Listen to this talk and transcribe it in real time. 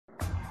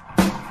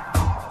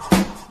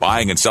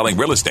Buying and selling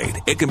real estate,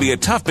 it can be a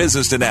tough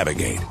business to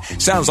navigate.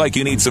 Sounds like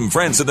you need some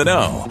friends in the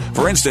know.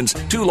 For instance,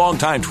 2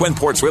 longtime Twin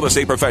Ports real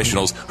estate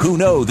professionals who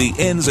know the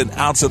ins and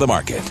outs of the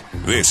market.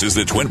 This is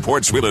the Twin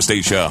Ports Real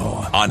Estate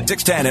Show on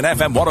 610 and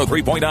FM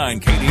 103.9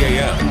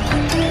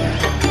 KDAL.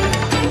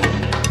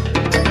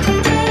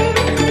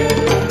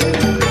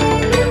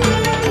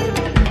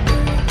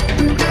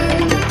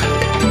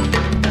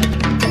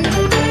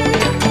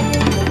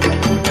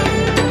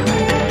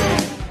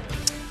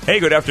 Hey,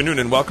 good afternoon,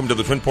 and welcome to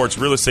the Twin Ports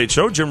Real Estate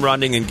Show. Jim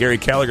Ronding and Gary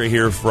Gallagher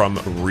here from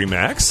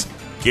RE/MAX.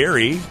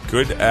 Gary,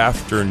 good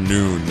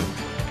afternoon.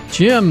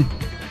 Jim,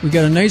 we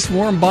got a nice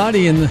warm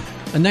body a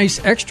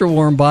nice extra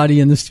warm body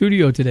in the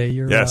studio today.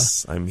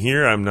 Yes, I'm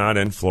here. I'm not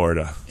in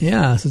Florida.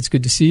 Yeah, so it's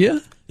good to see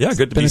you. Yeah,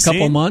 good to be seen. It's been a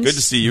couple months. Good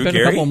to see you, Gary.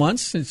 Gary. Been a couple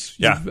months since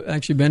you've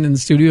actually been in the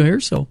studio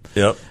here. So,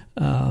 yep.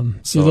 So a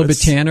little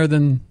bit tanner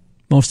than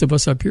most of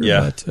us up here.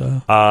 Yeah.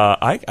 But,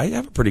 I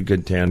have a pretty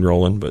good tan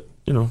rolling, but,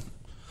 you know.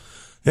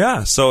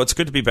 Yeah, so it's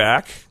good to be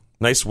back.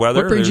 Nice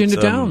weather. What brings you into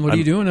town? What are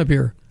you doing up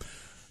here?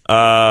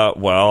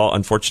 Well,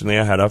 unfortunately,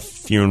 I had a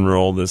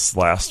funeral this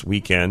last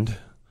weekend.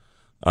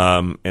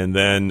 And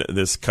then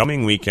this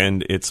coming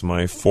weekend, it's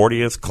my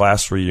 40th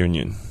class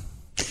reunion.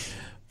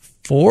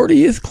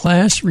 40th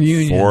class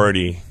reunion?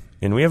 40.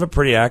 And we have a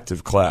pretty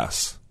active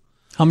class.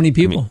 How many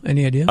people?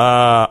 Any idea?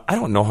 I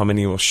don't know how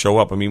many will show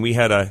up. I mean, we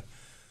had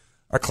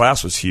our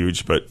class was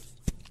huge, but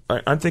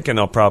I'm thinking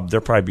there'll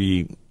probably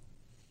be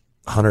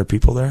 100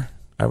 people there,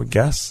 I would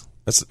guess.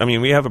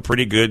 We have a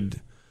pretty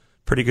good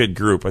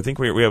group. I think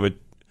we have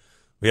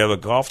a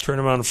golf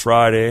tournament on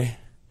Friday.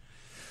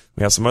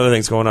 We have some other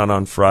things going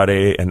on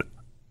Friday, and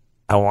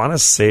I want to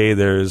say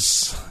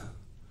there's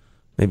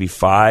maybe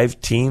 5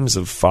 teams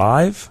of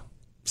 5.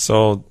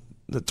 So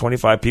the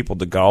 25 people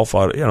to golf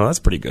out, that's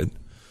pretty good.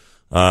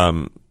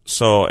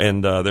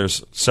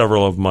 There's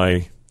several of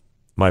my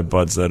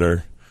buds that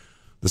are,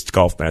 this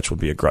golf match will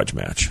be a grudge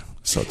match.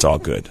 So it's all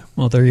good.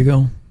 Well, there you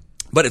go.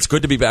 But it's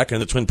good to be back in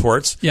the Twin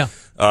Ports. Yeah.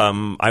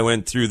 I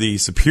went through the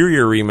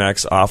Superior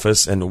RE/MAX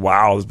office, and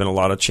wow, there's been a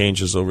lot of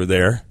changes over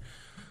there.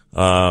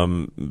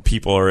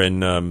 People are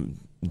in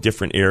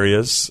different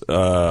areas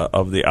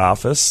of the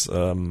office.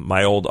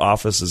 My old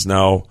office is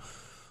now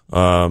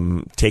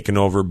taken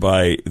over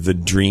by the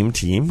Dream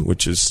Team,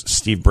 which is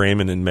Steve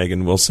Brayman and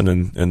Megan Wilson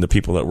and the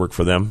people that work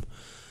for them.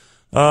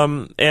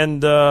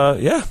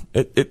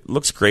 It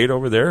looks great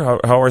over there.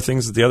 How are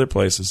things at the other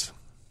places?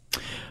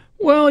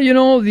 Well,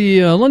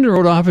 the London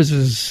Road office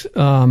is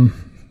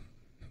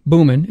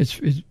booming. It's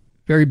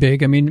very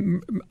big. I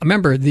mean,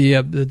 remember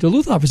the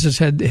Duluth offices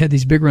had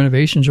these big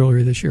renovations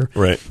earlier this year,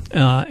 right?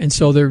 And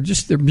so they're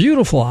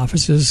beautiful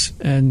offices,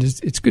 and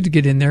it's good to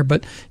get in there.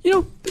 But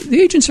the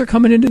agents are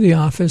coming into the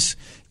office.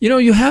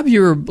 You have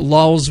your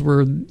lulls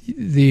where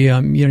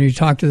you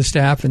talk to the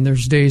staff, and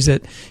there's days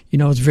that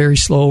it's very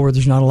slow where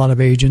there's not a lot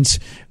of agents.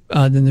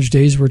 Then there's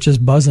days where it's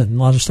just buzzing, a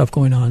lot of stuff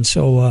going on.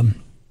 So.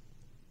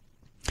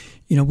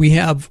 We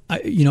have,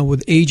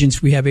 with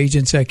agents, we have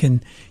agents that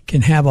can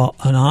have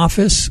an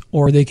office,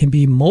 or they can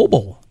be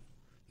mobile.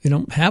 They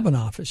don't have an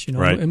office,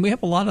 Right. And we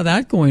have a lot of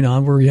that going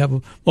on where we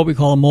have what we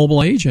call a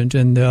mobile agent,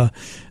 and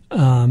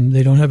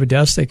they don't have a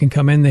desk. They can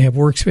come in. They have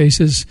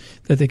workspaces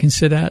that they can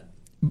sit at.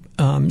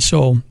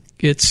 So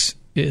it's.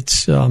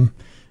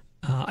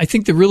 I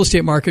think the real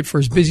estate market, for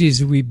as busy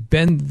as we've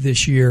been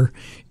this year,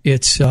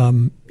 it's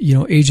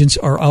agents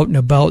are out and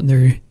about,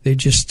 and they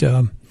just.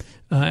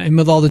 And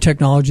with all the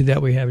technology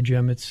that we have,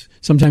 Jim, it's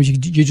sometimes you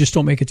just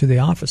don't make it to the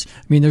office.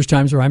 I mean, there's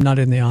times where I'm not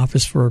in the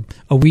office for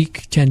a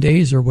week, 10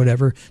 days or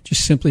whatever,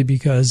 just simply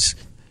because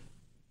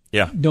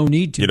don't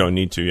need to. You don't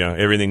need to, yeah.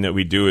 Everything that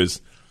we do it's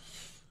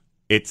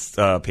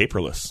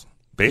paperless,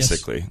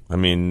 basically. Yes. I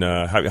mean,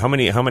 how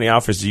many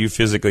offers do you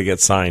physically get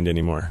signed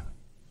anymore?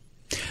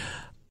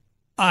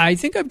 I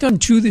think I've done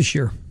 2 this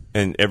year.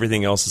 And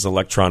everything else is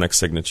electronic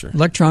signature.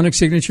 Electronic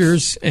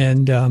signatures,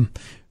 and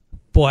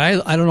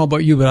boy, I don't know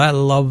about you, but I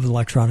love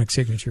electronic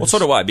signatures. Well, so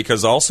do I,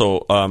 because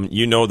also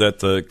that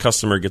the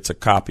customer gets a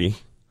copy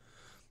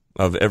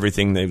of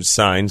everything they've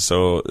signed,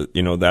 so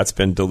that's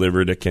been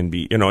delivered. It can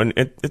be, and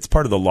it's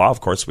part of the law.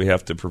 Of course, we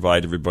have to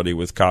provide everybody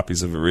with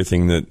copies of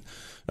everything, that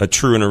a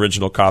true and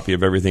original copy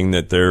of everything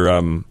that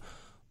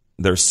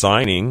they're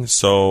signing.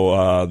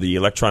 So the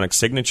electronic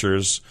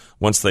signatures,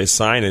 once they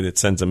sign it, it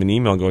sends them an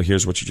email. Go,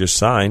 here's what you just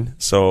signed.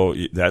 So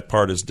that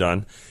part is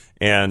done.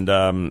 And,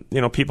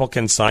 people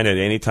can sign at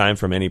any time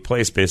from any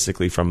place,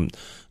 basically from,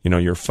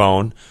 your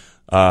phone.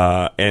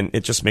 And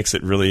it just makes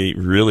it really,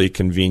 really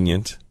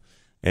convenient.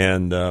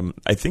 And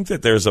I think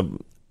that there's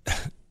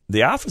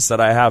the office that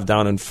I have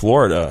down in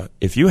Florida,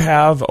 if you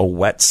have a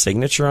wet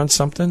signature on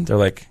something, they're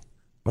like,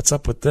 what's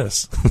up with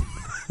this? I'm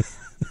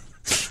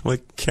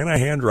like, can I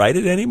handwrite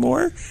it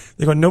anymore?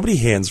 They go, nobody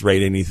hands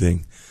write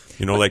anything.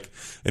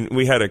 And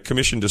we had a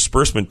commission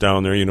disbursement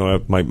down there,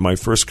 my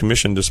first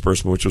commission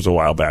disbursement, which was a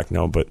while back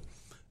now, but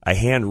I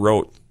hand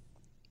wrote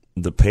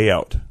the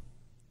payout.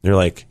 They're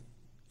like,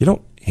 you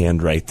don't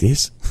handwrite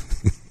these.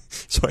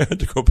 So I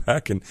had to go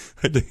back and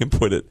I had to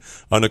input it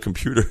on a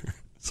computer.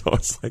 So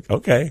it's like,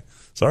 okay,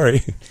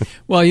 sorry.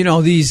 Well,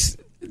 the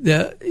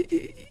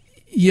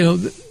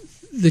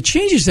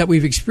changes that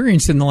we've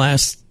experienced in the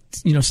last,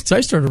 since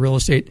I started real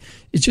estate,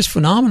 it's just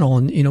phenomenal.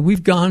 And,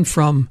 we've gone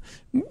from,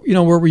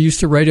 where we used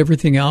to write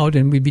everything out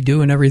and we'd be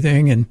doing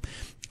everything and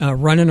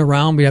running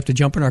around. We have to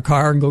jump in our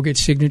car and go get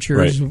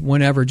signatures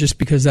whenever, just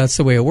because that's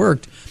the way it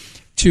worked.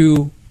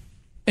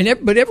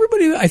 But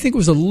everybody, I think,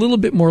 was a little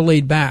bit more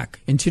laid back.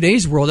 In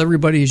today's world,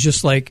 everybody is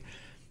just like,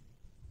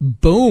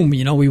 boom,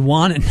 we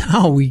want it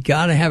now. We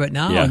got to have it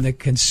now. Yeah. And the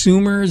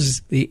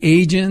consumers, the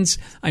agents,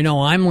 I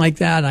know I'm like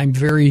that. I'm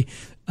very,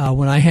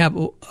 when I have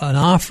an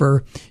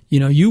offer,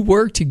 you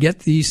work to get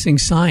these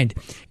things signed.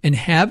 And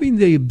having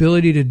the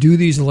ability to do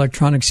these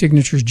electronic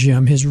signatures,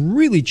 Jim, has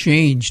really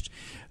changed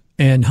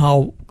and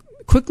how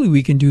quickly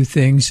we can do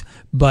things.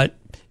 But,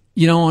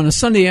 on a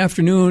Sunday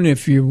afternoon,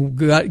 if you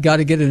got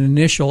to get an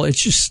initial,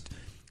 it's just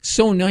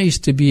so nice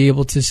to be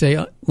able to say,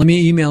 let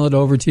me email it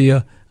over to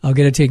you. I'll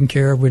get it taken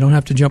care of. We don't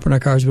have to jump in our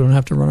cars. We don't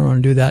have to run around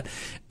and do that.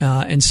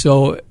 And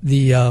so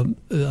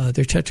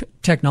the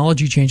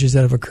technology changes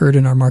that have occurred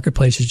in our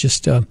marketplace is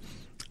just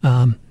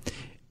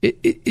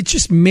it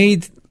just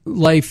made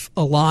life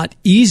a lot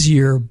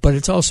easier, but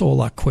it's also a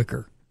lot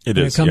quicker when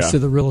it comes to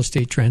the real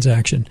estate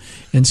transaction.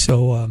 And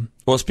so,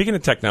 well, speaking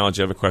of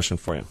technology, I have a question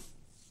for you.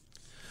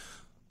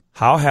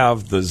 How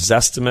have the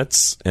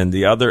Zestimates and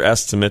the other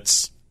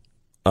estimates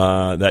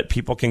that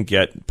people can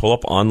pull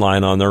up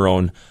online on their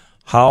own,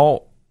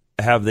 how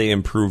have they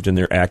improved in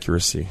their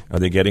accuracy? Are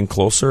they getting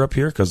closer up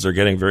here? Because they're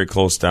getting very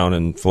close down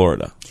in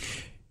Florida.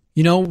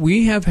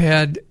 We have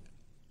had.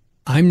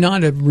 I'm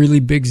not a really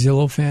big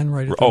Zillow fan,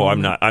 right? I'm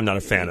not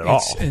a fan at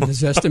all. And the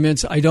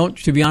Zestimates, I don't.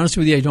 To be honest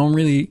with you, I don't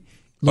really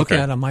look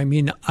at them. I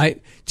mean,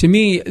 to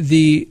me,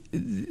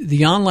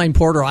 the online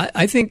portal,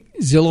 I think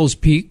Zillow's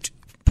peaked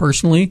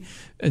personally.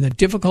 And the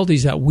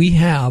difficulties that we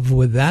have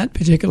with that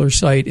particular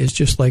site is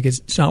just like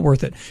it's not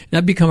worth it. And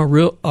I've become a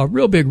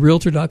real big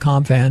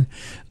Realtor.com fan.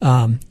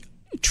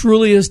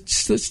 Trulia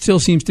still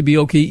seems to be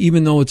okay,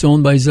 even though it's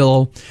owned by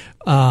Zillow.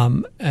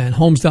 And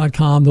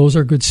Homes.com, those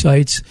are good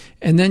sites.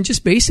 And then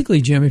just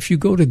basically, Jim, if you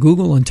go to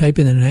Google and type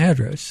in an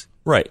address,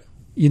 right,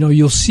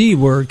 you'll see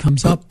where it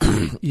comes up.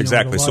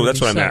 Exactly. So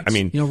that's what I'm at. I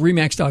mean,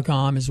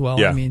 Remax.com as well.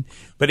 Yeah.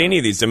 But any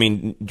of these, do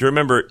you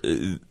remember?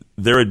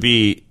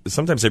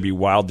 Sometimes there'd be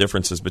wild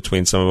differences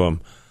between some of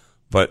them,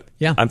 but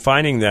I'm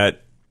finding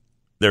that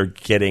they're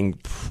getting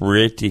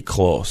pretty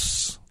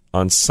close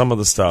on some of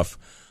the stuff,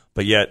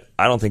 but yet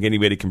I don't think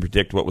anybody can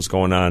predict what was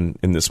going on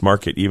in this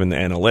market, even the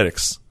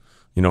analytics,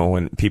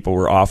 when people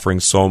were offering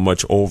so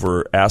much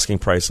over asking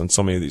price on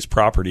so many of these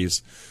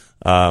properties,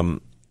 but I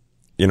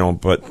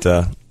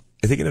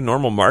think in a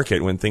normal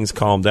market, when things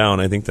calm down,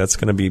 I think it's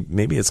going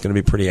to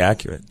be pretty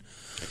accurate.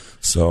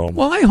 So,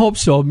 well, I hope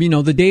so.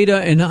 The data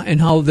and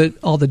how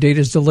all the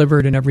data is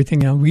delivered and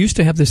everything. We used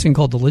to have this thing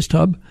called the List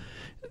Hub,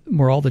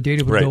 where all the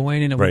data would go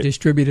in and it would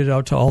distribute it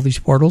out to all these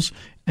portals.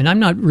 And I'm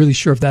not really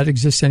sure if that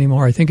exists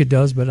anymore. I think it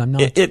does, but I'm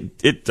not.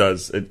 It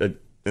does. And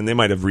they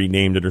might have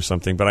renamed it or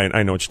something. But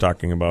I know what you're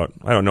talking about.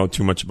 I don't know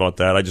too much about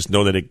that. I just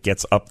know that it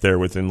gets up there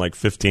within like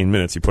 15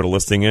 minutes. You put a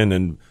listing in,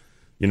 and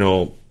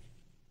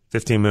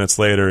 15 minutes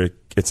later,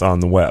 it's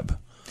on the web.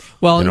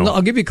 Well,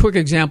 I'll give you a quick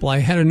example. I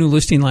had a new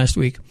listing last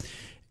week.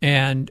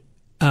 And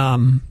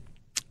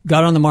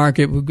got on the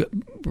market. We're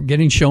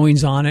getting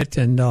showings on it,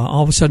 and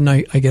all of a sudden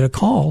I get a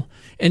call.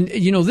 And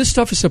this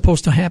stuff is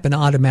supposed to happen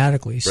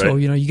automatically. So right.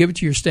 You give it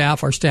to your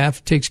staff. Our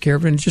staff takes care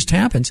of it, and it just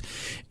happens.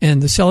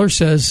 And the seller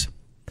says,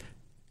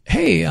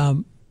 "Hey,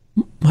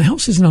 my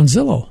house isn't on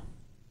Zillow."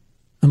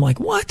 I'm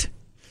like, "What?"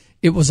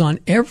 It was on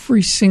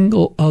every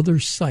single other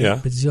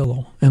site but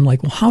Zillow. I'm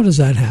like, "Well, how does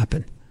that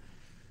happen?"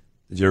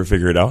 Did you ever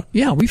figure it out?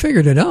 Yeah, we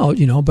figured it out,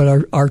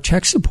 but our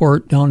tech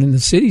support down in the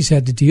cities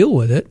had to deal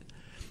with it.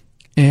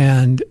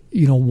 And,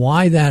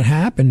 why that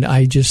happened,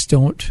 I just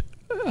don't,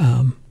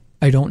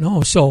 I don't know.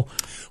 So,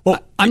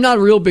 I'm not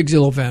a real big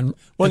Zillow fan.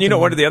 Well,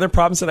 one of the other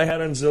problems that I had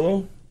on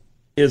Zillow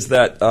is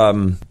that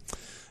a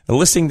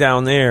listing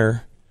down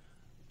there,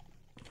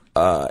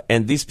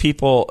 and these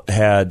people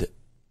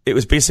it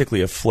was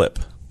basically a flip,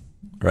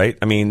 right?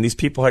 I mean, these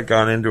people had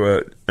gone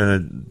into a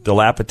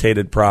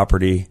dilapidated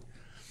property,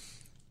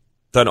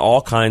 done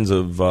all kinds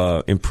of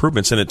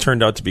improvements, and it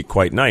turned out to be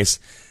quite nice.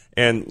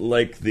 And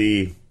like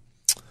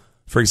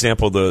for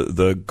example,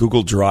 the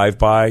Google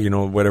Drive-by,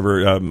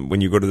 whatever,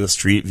 when you go to the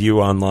Street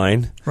View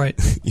online, right?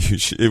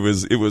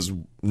 it was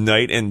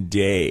night and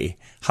day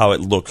how it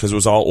looked, because it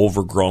was all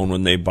overgrown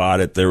when they bought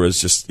it. There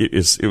was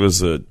it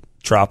was a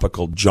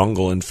tropical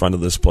jungle in front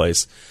of this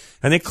place,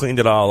 and they cleaned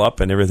it all up,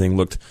 and everything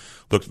looked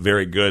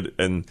very good.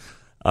 And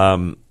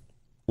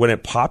when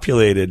it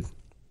populated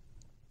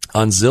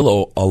on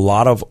Zillow, a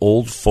lot of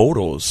old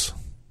photos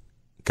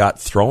got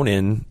thrown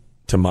in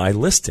to my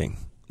listing.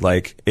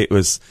 Like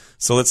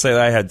so let's say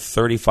I had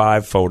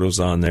 35 photos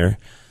on there.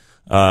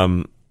 I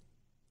don't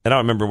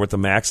remember what the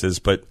max is,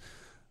 but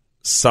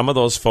some of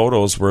those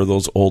photos were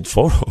those old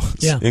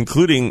photos,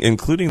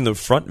 including the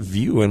front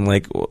view. And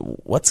like,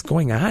 what's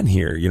going on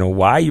here?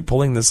 Why are you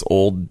pulling this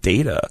old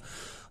data?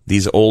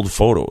 these old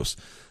photos.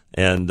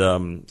 And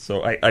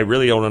so I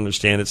really don't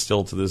understand it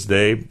still to this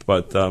day,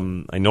 but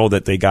I know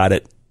that they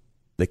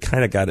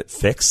kind of got it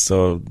fixed,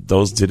 so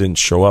those didn't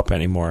show up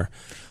anymore.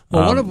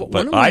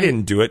 But I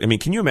didn't do it. I mean,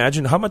 can you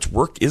imagine how much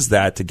work is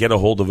that to get a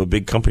hold of a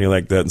big company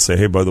like that and say,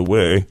 hey, by the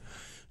way,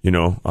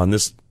 on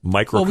this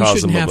microcosm. Well, we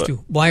shouldn't have to.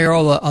 Why are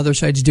all the other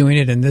sites doing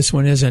it and this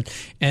one isn't?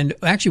 And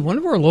actually, one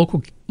of our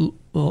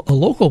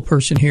local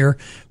person here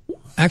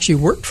actually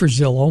worked for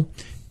Zillow,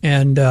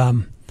 and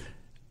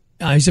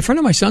he's a friend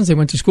of my son's. They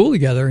went to school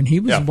together, and he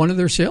was one of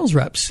their sales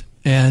reps.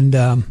 And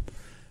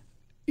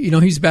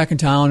he's back in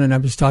town, and I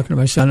was talking to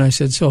my son, and I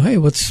said, so, hey,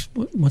 what's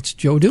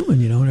Joe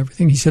doing, and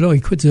everything? He said, oh,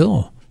 he quit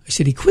Zillow. I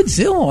said, he quit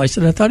Zillow? I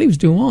said, I thought he was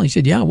doing well. He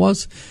said, yeah, it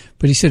was.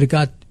 But he said it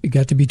got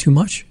to be too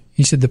much.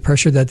 He said the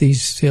pressure that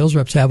these sales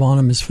reps have on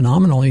him is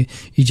phenomenal. He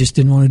just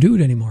didn't want to do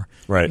it anymore.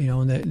 Right.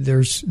 And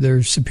their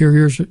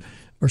superiors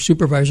or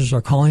supervisors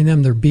are calling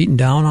them. They're beating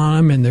down on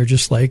him, and he's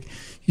just like,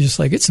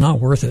 it's not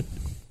worth it.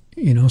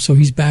 So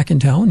he's back in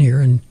town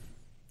here, and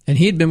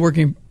he had been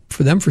working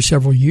for them for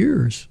several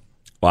years.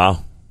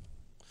 Wow.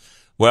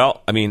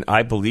 Well, I mean,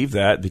 I believe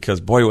that because,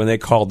 boy, when they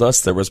called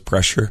us, there was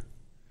pressure.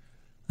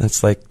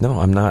 It's like, no,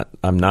 I'm not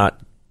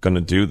going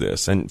to do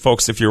this. And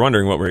folks, if you're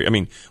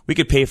wondering we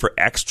could pay for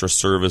extra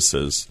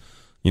services,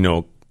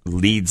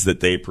 leads that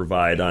they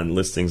provide on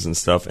listings and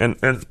stuff.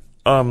 And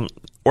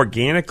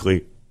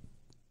organically,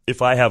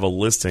 if I have a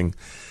listing,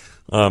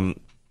 I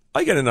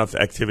get enough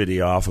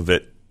activity off of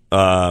it.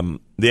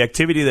 The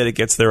activity that it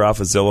gets there off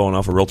of Zillow and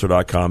off of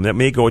Realtor.com, that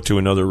may go to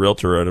another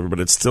realtor or whatever,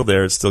 but it's still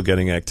there. It's still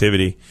getting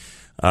activity.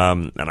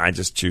 And I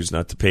just choose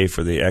not to pay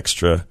for the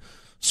extra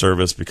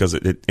service because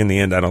in the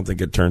end, I don't think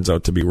it turns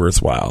out to be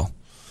worthwhile.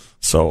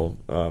 So,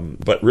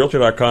 but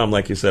Realtor.com,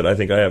 like you said, I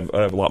think I have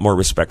a lot more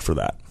respect for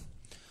that.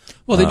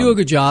 Well, they do a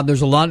good job.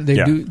 There's a lot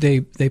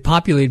they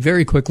populate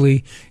very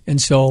quickly,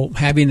 and so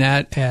having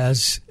that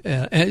as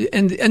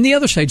and the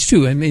other sites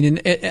too. I mean,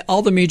 in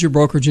all the major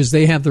brokerages,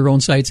 they have their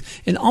own sites,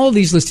 and all of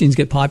these listings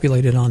get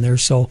populated on there.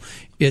 So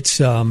it's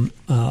just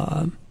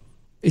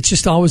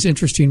always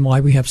interesting why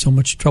we have so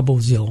much trouble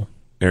with Zillow.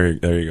 There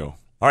you go.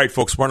 All right,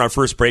 folks, we're on our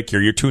first break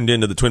here. You're tuned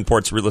into the Twin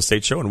Ports Real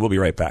Estate Show, and we'll be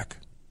right back.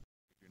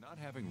 If you're not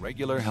having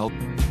regular help.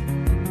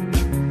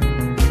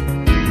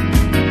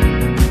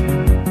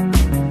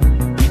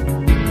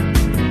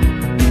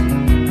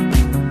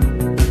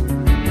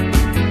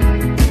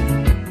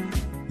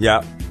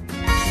 Yeah.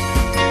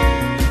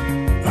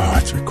 Oh,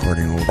 it's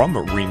recording from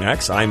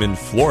RE/MAX. I'm in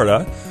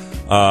Florida.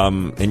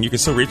 And you can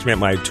still reach me at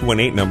my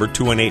 218 number,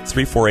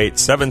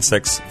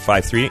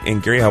 218-348-7653.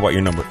 And Gary, how about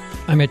your number?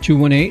 I'm at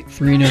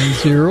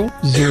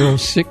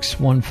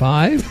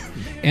 218-390-0615.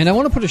 And I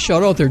want to put a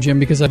shout out there, Jim,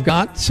 because I've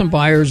got some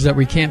buyers that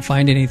we can't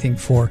find anything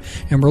for.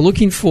 And we're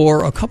looking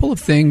for a couple of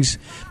things.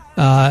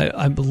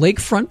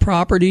 Lakefront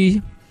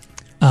property,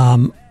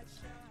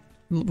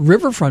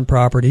 riverfront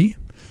property,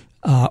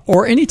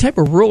 or any type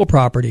of rural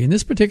property. And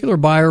this particular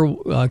buyer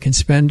can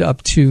spend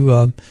up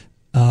to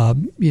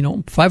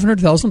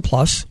 $500,000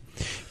 plus.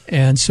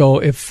 And so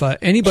if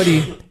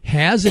anybody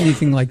has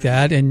anything like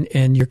that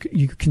and you're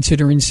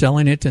considering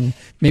selling it and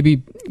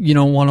maybe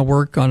want to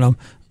work on a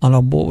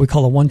what we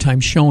call a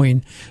one-time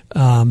showing,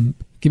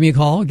 give me a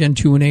call, again,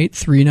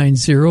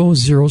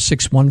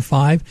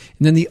 218-390-0615. And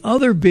then the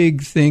other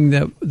big thing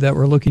that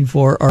we're looking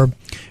for are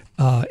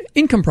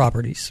income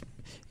properties,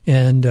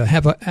 and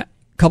have a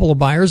couple of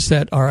buyers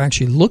that are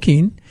actually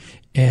looking.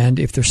 And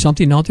if there's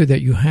something out there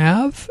that you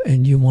have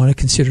and you want to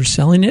consider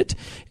selling it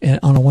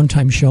on a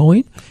one-time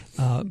showing,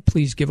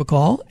 please give a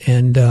call,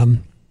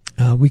 and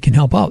we can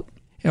help out.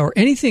 Or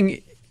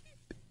anything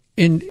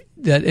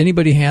that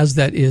anybody has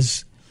that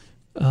is,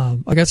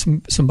 I got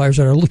some buyers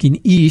that are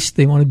looking east.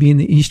 They want to be in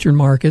the eastern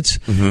markets,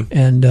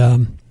 and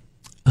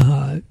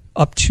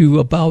up to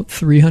about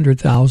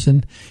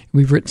 $300,000.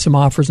 We've written some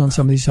offers on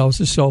some of these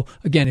houses. So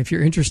again, if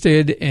you're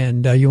interested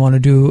and you want to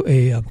do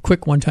a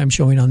quick one-time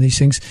showing on these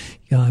things,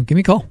 give me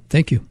a call.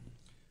 Thank you.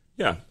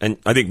 Yeah, and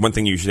I think one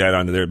thing you should add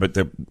on to there, but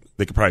they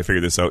could probably figure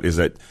this out, is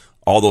that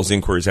all those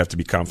inquiries have to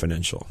be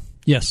confidential.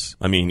 Yes.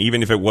 I mean,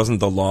 even if it wasn't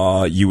the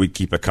law, you would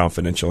keep it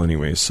confidential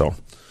anyway. So,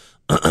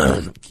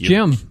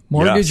 Jim,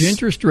 mortgage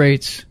interest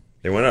rates.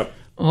 They went up.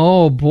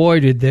 Oh, boy,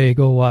 did they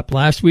go up.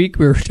 Last week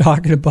we were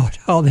talking about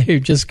how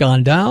they've just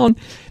gone down,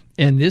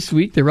 and this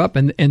week they're up.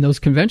 And those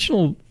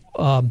conventional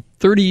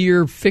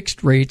 30-year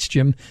fixed rates,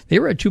 Jim, they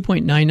were at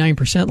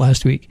 2.99%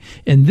 last week.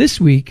 And this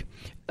week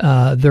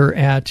they're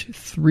at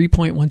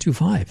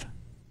 3.125.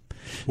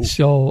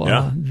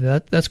 So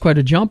that's quite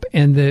a jump.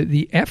 And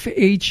the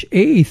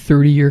FHA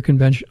 30-year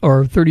convention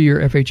or 30-year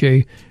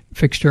FHA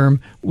fixed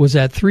term was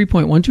at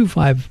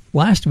 3.125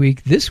 last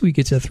week. This week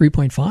it's at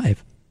 3.5.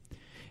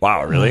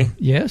 Wow, really?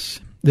 Yes.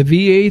 The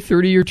VA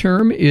 30-year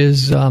term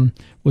was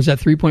at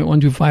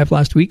 3.125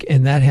 last week,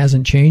 and that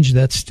hasn't changed.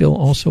 That's still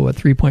also at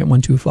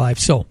 3.125.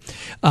 So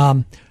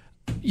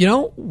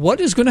what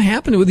is going to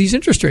happen with these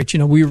interest rates?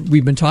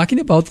 We've been talking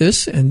about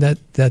this, and that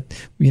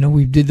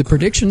we did the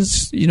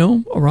predictions,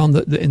 around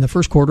in the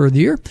first quarter of the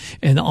year,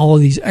 and all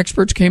of these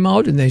experts came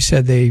out and they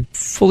said they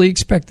fully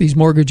expect these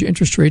mortgage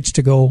interest rates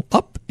to go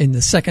up in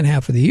the second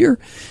half of the year.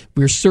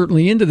 We're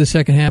certainly into the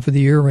second half of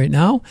the year right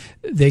now.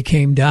 They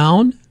came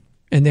down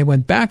and they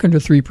went back under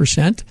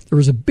 3%. There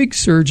was a big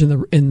surge in the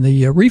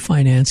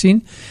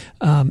refinancing,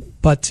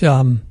 but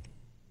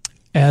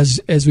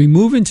as we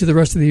move into the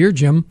rest of the year,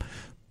 Jim,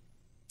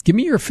 give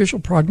me your official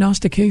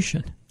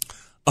prognostication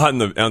on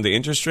the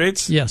interest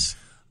rates. Yes.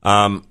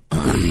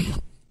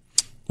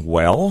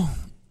 Well,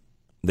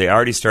 they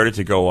already started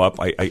to go up.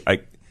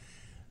 I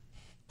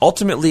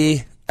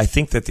ultimately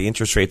think that the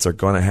interest rates are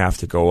going to have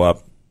to go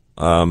up.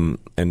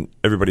 And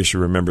everybody should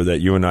remember that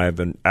you and I have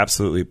been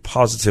absolutely,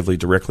 positively,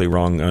 directly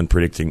wrong on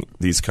predicting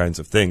these kinds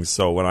of things.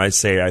 So when I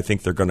say I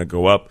think they're going to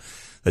go up,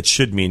 that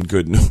should mean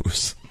good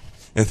news,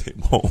 and they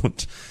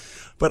won't.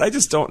 But I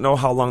just don't know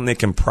how long they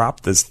can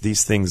prop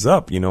these things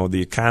up.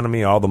 The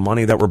economy, all the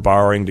money that we're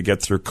borrowing to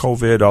get through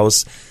COVID, all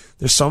this.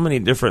 There's so many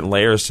different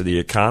layers to the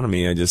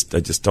economy. I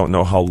just don't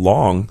know how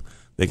long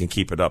they can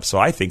keep it up. So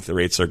I think the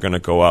rates are going to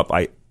go up.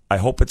 I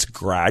hope it's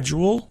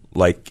gradual,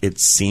 like it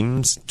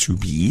seems to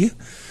be.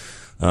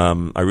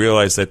 I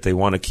realize that they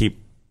want to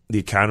keep the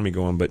economy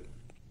going, but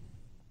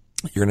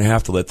you're going to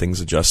have to let things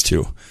adjust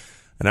too.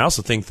 And I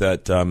also think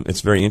that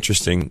it's very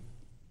interesting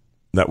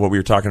that what we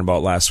were talking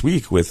about last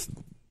week with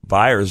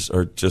buyers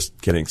are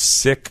just getting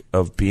sick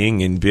of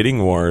being in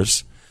bidding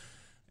wars,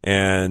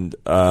 and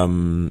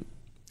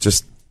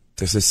just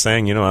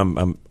saying,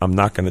 I'm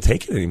not going to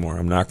take it anymore.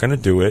 I'm not going to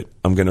do it.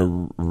 I'm going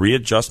to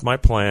readjust my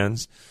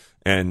plans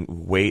and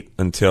wait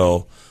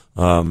until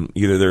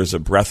either there's a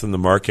breath in the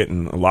market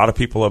and a lot of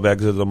people have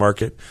exited the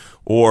market,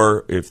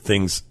 or if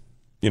things,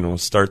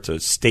 start to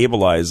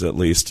stabilize at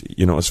least,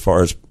 as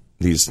far as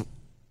these,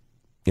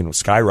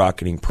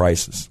 skyrocketing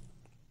prices.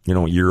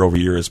 Year over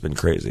year has been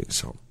crazy.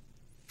 So,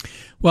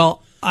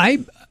 well,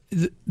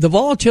 the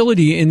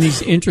volatility in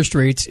these interest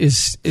rates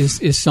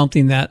is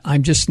something that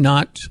I'm just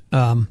not.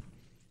 I'm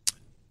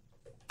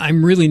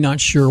really not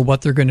sure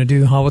what they're going to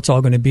do, how it's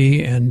all going to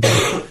be, and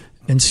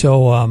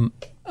so.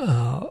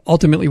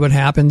 Ultimately, what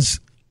happens,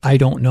 I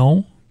don't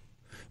know.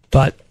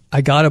 But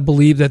I got to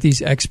believe that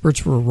these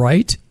experts were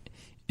right,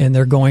 and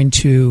they're going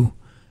to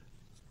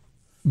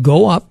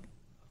go up.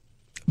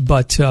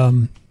 But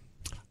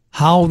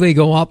how they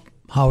go up,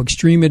 how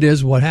extreme it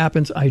is, what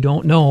happens, I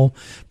don't know.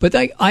 But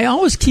I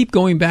always keep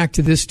going back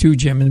to this too,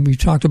 Jim, and we've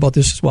talked about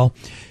this as well.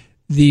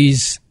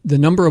 The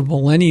number of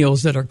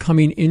millennials that are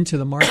coming into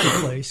the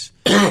marketplace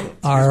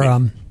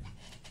are...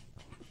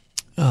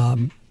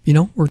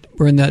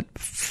 we're in that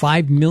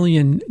 5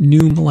 million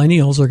new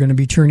millennials are going to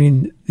be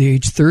turning the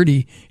age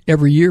 30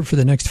 every year for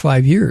the next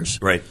 5 years.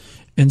 Right.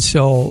 And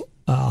so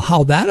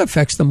how that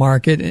affects the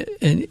market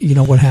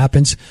and what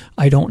happens,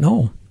 I don't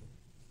know.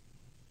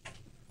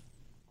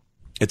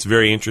 It's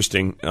very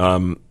interesting.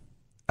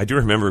 I do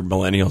remember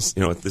millennials,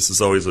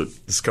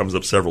 this comes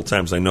up several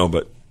times, I know,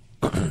 but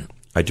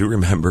I do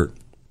remember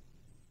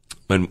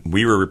when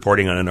we were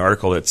reporting on an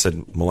article that said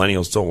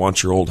millennials don't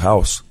want your old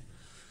house.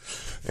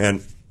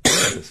 And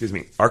excuse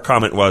me, our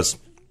comment was,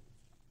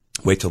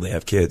 wait till they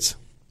have kids.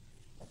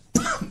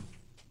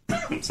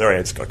 Sorry, I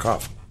just got a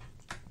cough.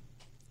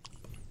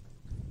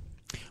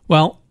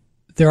 Well,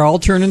 they're all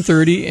turning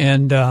 30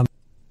 and... All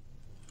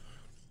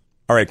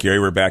right, Gary,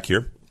 we're back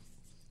here.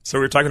 So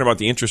we're talking about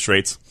the interest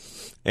rates,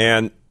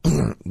 and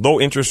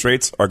low interest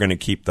rates are going to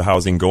keep the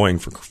housing going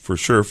for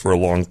sure for a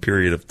long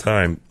period of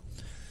time.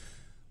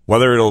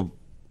 Whether it'll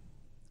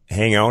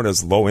hang out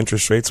as low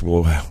interest rates,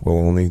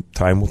 only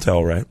time will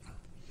tell, right?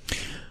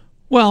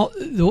 Well,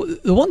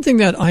 the one thing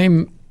that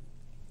I'm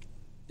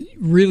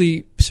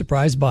really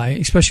surprised by,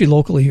 especially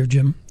locally here,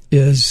 Jim,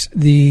 is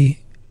the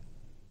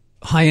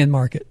high-end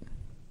market.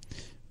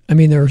 I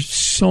mean, there are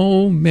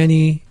so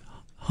many.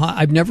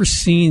 I've never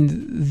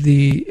seen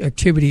the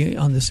activity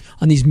on these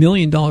 $1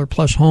 million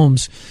plus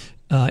homes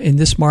in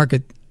this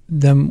market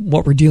than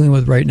what we're dealing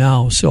with right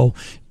now. So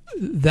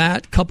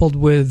that, coupled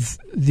with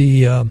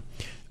the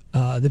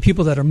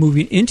people that are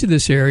moving into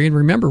this area, and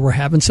remember, we're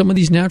having some of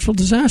these natural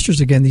disasters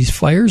again, these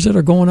fires that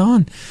are going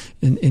on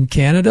in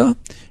Canada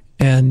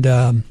and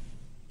on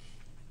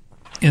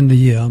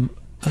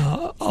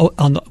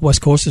the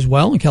West Coast as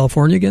well, in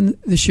California again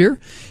this year.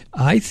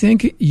 I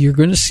think you're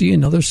going to see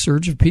another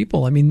surge of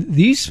people. I mean,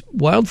 these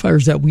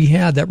wildfires that we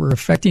had that were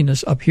affecting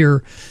us up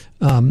here,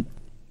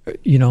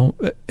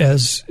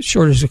 as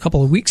short as a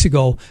couple of weeks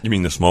ago. You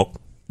mean the smoke?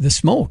 The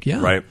smoke, yeah.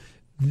 Right.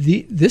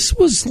 This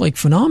was like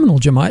phenomenal,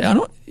 Jim. I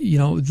don't,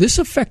 this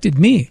affected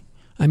me.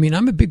 I mean,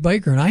 I'm a big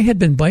biker, and I had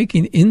been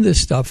biking in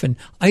this stuff, and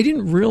I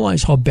didn't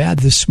realize how bad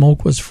this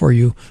smoke was for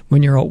you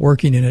when you're out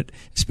working in it,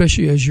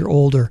 especially as you're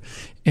older.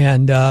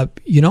 And,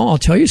 I'll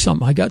tell you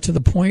something. I got to the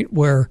point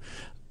where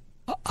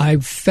I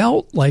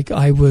felt like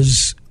I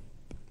had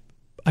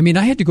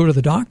to go to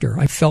the doctor.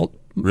 I felt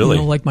really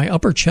like my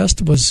upper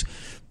chest was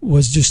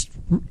just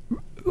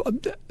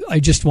I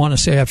just want to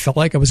say I felt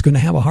like I was going to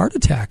have a heart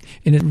attack,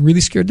 and it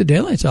really scared the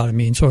daylights out of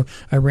me. And so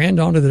I ran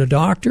down to the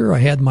doctor. I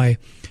had my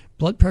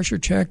blood pressure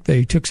checked.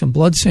 They took some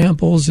blood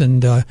samples,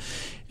 and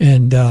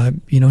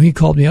he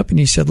called me up and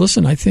he said,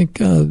 "Listen, I think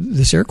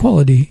this air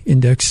quality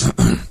index."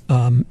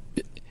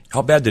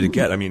 How bad did it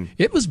get? I mean,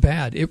 it was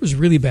bad. It was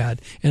really bad.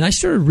 And I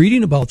started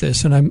reading about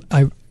this, and I'm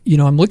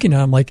looking at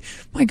it, I'm like,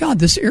 my God,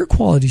 this air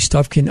quality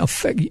stuff can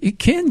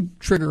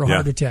trigger a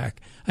heart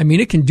attack. I mean,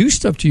 it can do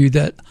stuff to you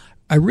that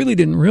I really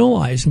didn't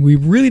realize, and we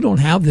really don't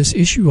have this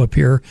issue up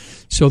here.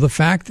 So the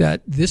fact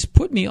that this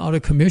put me out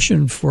of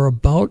commission for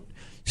about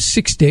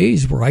 6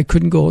 days where I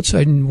couldn't go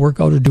outside and work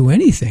out or do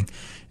anything,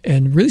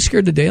 and really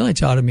scared the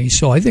daylights out of me.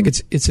 So I think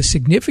it's a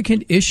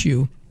significant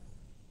issue,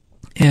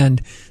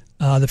 and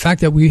the fact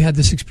that we had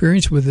this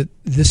experience with it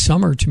this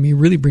summer, to me,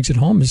 really brings it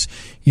home. Is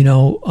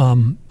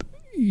and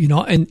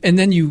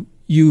then you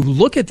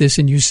look at this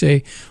and you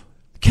say,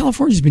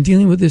 California's been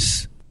dealing with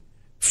this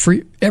for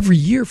every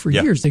year for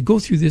years. They go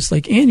through this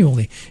like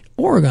annually.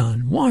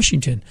 Oregon,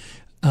 Washington,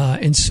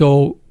 and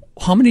so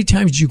how many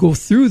times do you go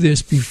through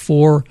this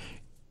before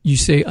you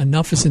say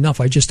enough is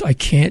enough? I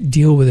can't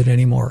deal with it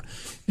anymore.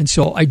 And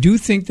so I do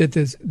think that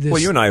this. Well,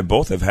 you and I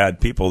both have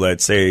had people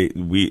that say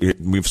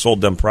we've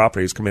sold them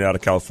properties coming out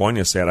of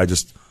California saying,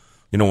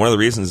 one of the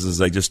reasons is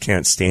they just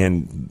can't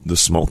stand the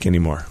smoke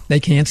anymore. They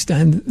can't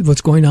stand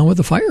what's going on with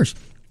the fires.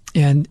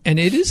 And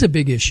it is a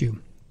big issue.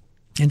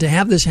 And to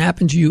have this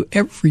happen to you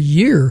every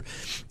year,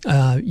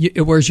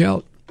 it wears you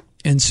out.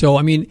 And so,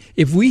 I mean,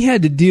 if we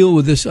had to deal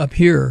with this up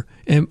here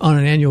and on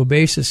an annual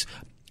basis,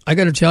 I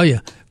got to tell you,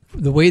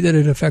 the way that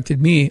it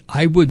affected me,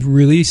 I would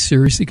really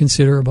seriously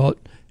consider about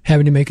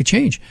having to make a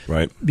change.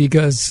 Right.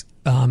 Because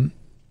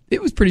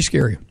it was pretty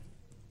scary.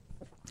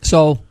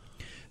 So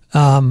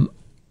how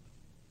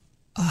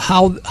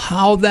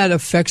that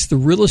affects the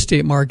real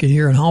estate market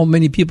here and how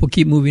many people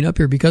keep moving up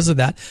here because of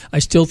that, I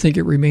still think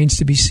it remains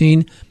to be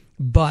seen.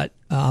 But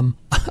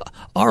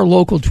our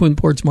local Twin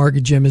Ports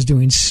market, Jim, is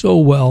doing so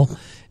well.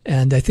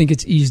 And I think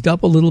it's eased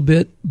up a little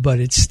bit, but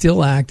it's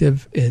still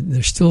active.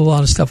 There's still a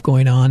lot of stuff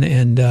going on.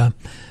 And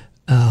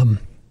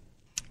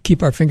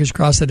keep our fingers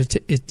crossed that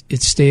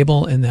it's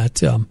stable, and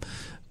that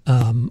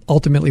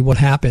ultimately what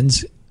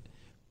happens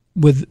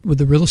with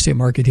the real estate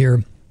market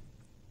here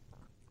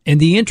and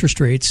the interest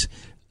rates,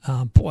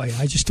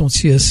 I just don't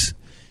see us.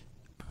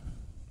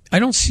 I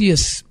don't see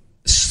us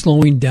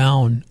slowing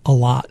down a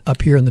lot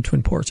up here in the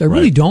Twin Ports. I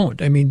really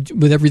don't. I mean,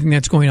 with everything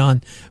that's going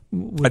on.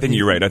 I think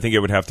you're right. I think it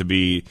would have to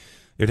be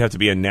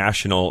a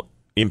national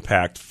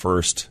impact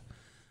first,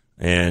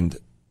 and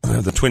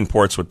the Twin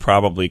Ports would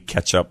probably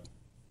catch up,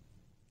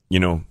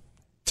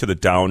 to the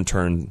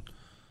downturn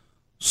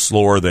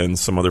slower than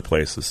some other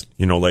places.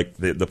 Like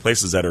the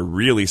places that are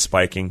really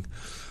spiking,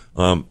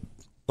 the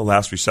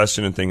last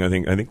recession and thing. I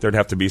think there'd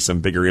have to be some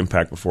bigger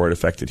impact before it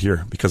affected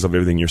here because of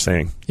everything you're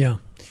saying. Yeah.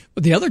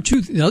 But the other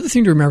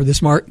thing to remember,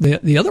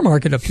 the other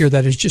market up here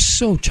that is just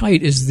so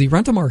tight is the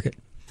rental market.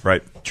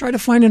 Right. Try to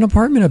find an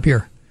apartment up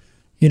here,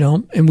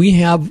 and we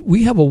have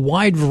a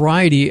wide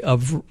variety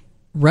of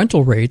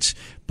rental rates,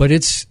 but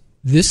this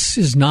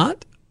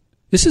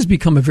has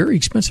become a very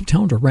expensive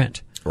town to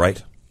rent.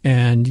 Right.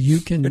 And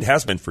it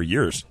has been for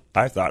years.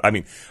 I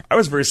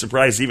was very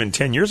surprised even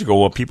 10 years ago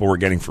what people were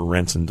getting for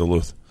rents in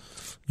Duluth.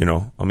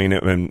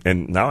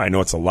 And now I know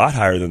it's a lot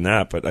higher than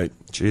that, but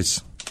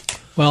geez.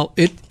 Well,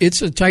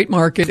 it's a tight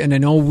market, and I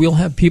know we'll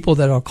have people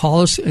that will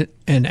call us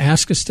and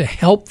ask us to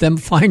help them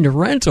find a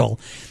rental.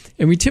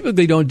 And we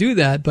typically don't do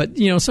that, but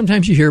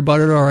sometimes you hear about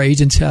it. Our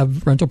agents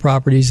have rental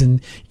properties,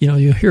 and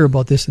you hear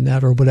about this and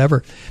that or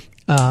whatever.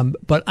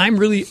 But I'm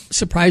really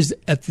surprised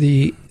at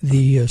the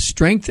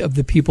strength of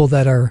the people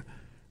that are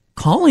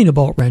calling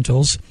about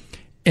rentals.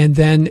 And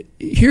then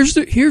here's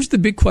the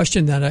big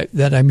question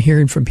that I'm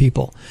hearing from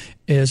people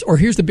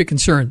here's the big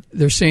concern.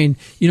 They're saying,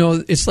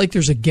 it's like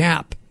there's a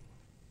gap.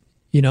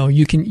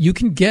 You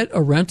can get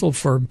a rental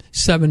for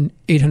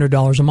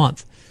 $700-800 a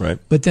month. Right.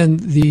 But then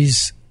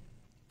these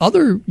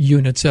other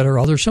units that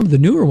are some of the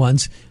newer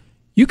ones,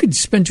 you could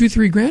spend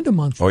 $2-3 grand a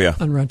month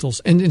on rentals,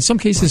 and in some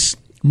cases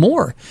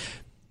more.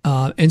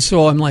 And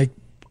so I'm like,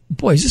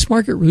 boy, is this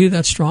market really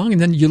that strong?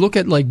 And then you look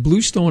at like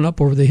Bluestone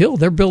up over the hill.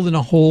 They're building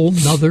a whole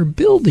nother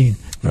building.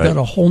 They've got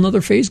a whole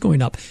nother phase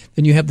going up.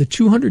 Then you have the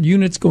 200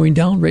 units going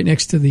down right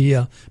next to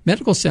the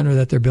medical center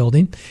that they're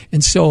building.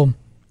 And so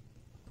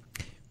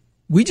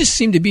we just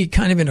seem to be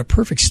kind of in a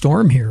perfect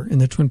storm here in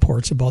the Twin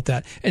Ports about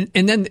that. And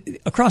then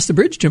across the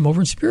bridge, Jim,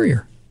 over in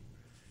Superior.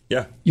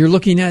 Yeah. You're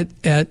looking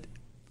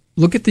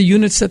look at the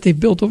units that they've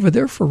built over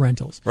there for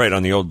rentals. Right.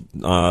 On the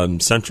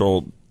old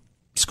Central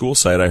School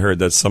site, I heard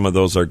that some of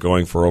those are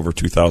going for over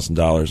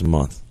 $2,000 a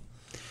month.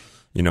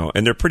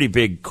 And they're pretty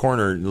big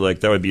corner,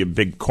 like that would be a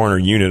big corner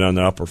unit on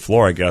the upper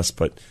floor, I guess.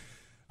 But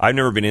I've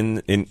never been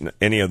in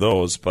any of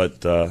those.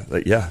 But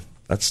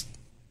that's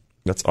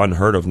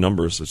unheard of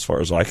numbers as far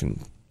as I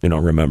can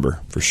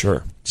remember for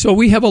sure. So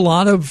we have a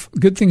lot of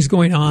good things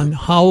going on.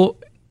 How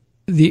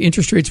the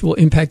interest rates will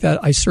impact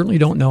that, I certainly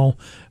don't know,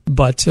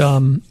 but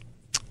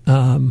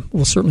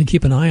we'll certainly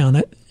keep an eye on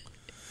it.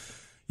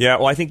 Yeah,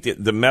 well, I think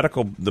the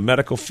medical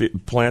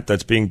plant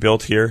that's being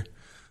built here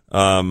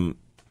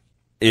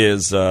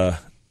is a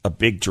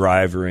big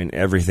driver in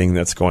everything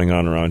that's going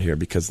on around here,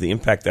 because the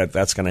impact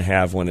that's going to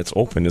have when it's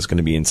open is going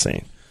to be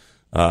insane.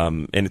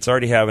 And it's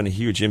already having a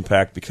huge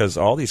impact because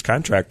all these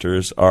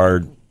contractors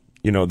are,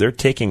 they're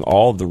taking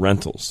all of the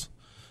rentals,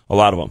 a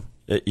lot of them.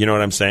 You know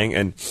what I'm saying?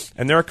 And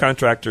there are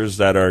contractors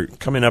that are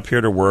coming up here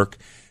to work,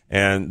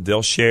 and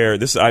they'll share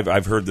this.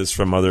 I've heard this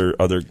from other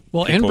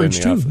people Enbridge in the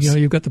too. office.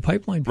 You've got the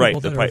pipeline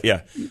people.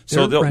 Right.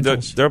 So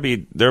there'll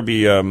be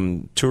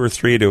 2 or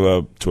 3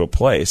 to a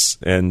place,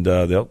 and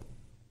they'll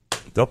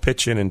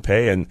pitch in and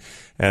pay,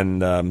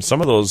 and some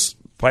of those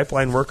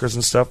pipeline workers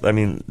and stuff. I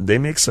mean, they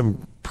make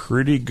some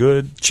pretty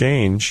good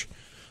change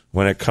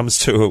when it comes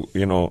to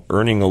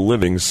earning a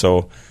living.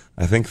 So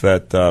I think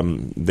that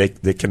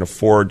they can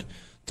afford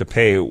to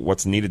pay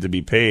what's needed to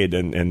be paid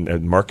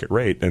and market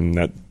rate, and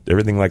that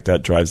everything like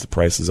that drives the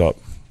prices up.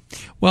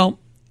 Well,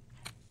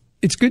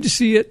 it's good to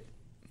see it,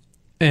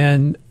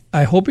 and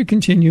I hope it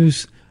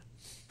continues.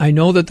 I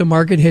know that the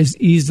market has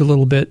eased a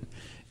little bit,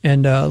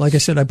 and like I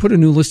said, I put a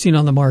new listing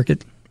on the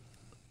market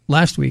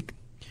last week,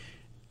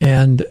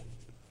 and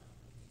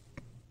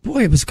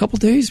boy, it was a couple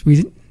days.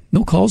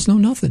 No calls, no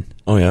nothing.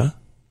 Oh yeah,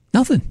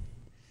 nothing.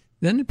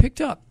 Then it picked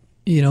up.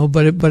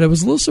 But I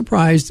was a little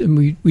surprised, and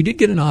we did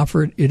get an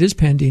offer. It is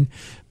pending,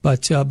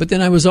 but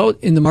then I was out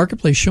in the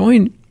marketplace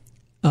showing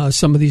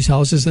some of these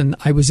houses, and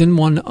I was in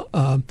one.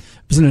 I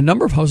was in a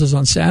number of houses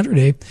on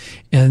Saturday,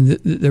 and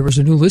there was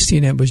a new listing,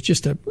 and it was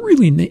just a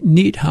really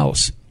neat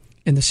house,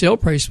 and the sale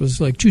price was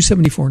like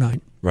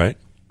 $274,900. Right.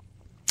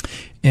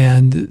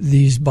 And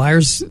these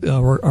buyers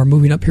are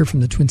moving up here from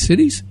the Twin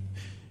Cities.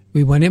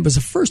 We went in. It was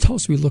the first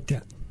house we looked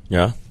at.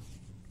 Yeah.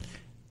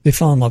 They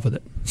fell in love with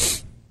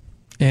it,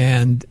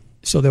 and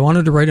so they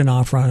wanted to write an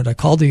offer on it. I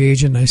called the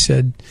agent and I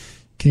said,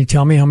 "Can you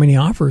tell me how many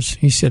offers?"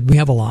 He said, "We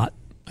have a lot."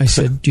 I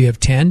said, "Do you have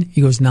 10?"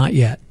 He goes, "Not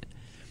yet."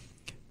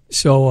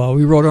 So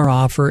we wrote our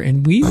offer,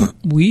 and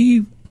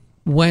we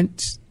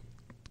went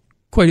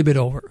quite a bit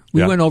over.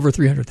 We went over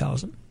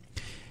 $300,000,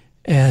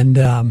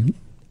 and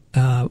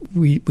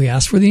we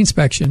asked for the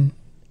inspection,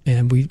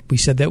 and we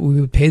said that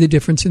we would pay the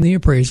difference in the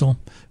appraisal,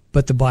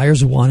 but the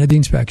buyers wanted the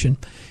inspection,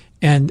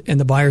 and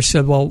the buyer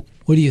said, "Well,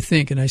 what do you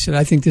think?" And I said,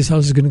 "I think this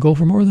house is going to go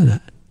for more than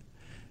that."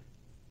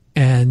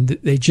 And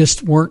they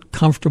just weren't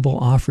comfortable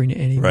offering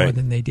any more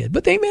than they did.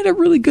 But they made a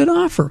really good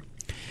offer.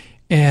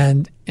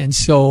 And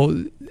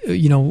so,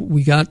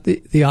 we got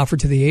the offer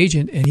to the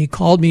agent, and he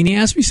called me and he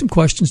asked me some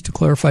questions to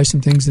clarify some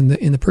things in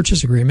the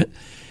purchase agreement.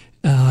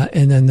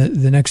 And then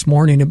the next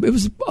morning, it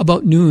was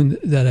about noon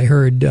that I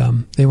heard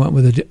they went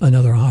with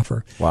another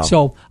offer. Wow.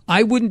 So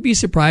I wouldn't be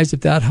surprised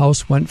if that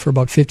house went for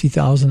about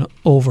 $50,000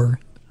 over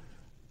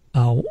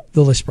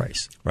the list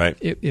price. Right.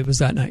 It was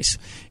that nice.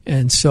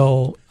 And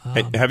so...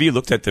 have you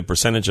looked at the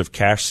percentage of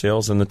cash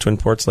sales in the Twin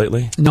Ports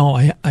lately? No,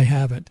 I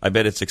haven't. I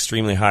bet it's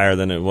extremely higher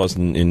than it was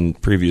in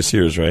previous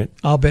years, right?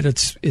 I'll bet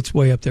it's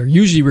way up there.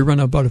 Usually we run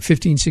about a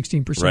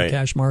 15-16%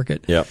 cash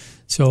market. Yeah.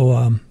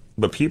 So...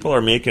 but people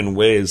are making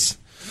ways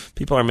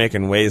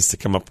to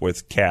come up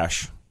with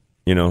cash.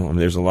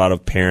 There's a lot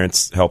of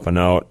parents helping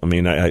out. I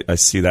mean, I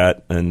see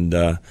that, and...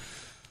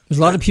 there's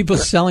a lot of people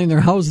selling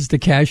their houses to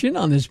cash in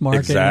on this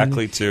market.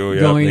 Exactly, too.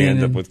 Yeah, they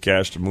end up with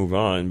cash to move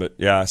on. But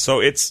yeah, so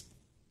it's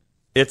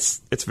a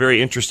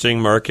very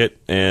interesting market,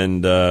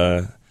 and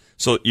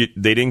so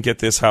they didn't get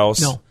this house.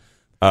 No.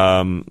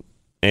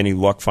 Any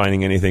luck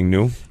finding anything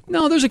new?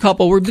 No, there's a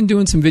couple. We've been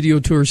doing some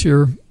video tours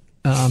here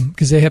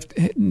because they have,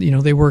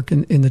 they work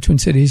in the Twin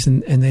Cities,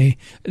 and they're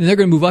going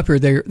to move up here.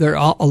 They're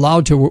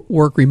allowed to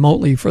work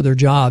remotely for their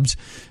jobs.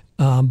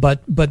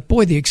 But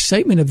boy, the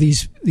excitement of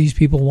these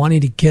people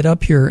wanting to get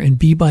up here and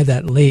be by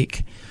that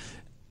lake.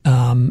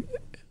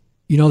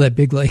 That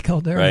big lake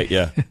out there? Right,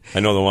 yeah. I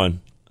know the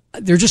one.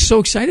 They're just so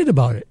excited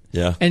about it.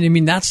 Yeah. And I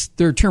mean, that's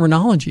their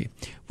terminology.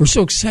 We're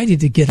so excited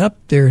to get up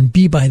there and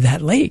be by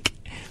that lake.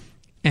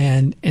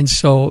 And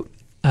so,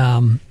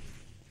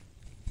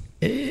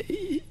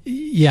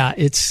 yeah,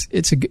 it's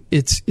a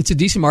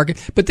decent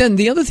market. But then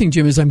the other thing,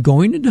 Jim, is I'm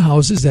going into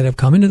houses that have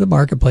come into the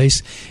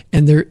marketplace,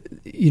 and they're,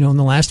 in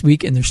the last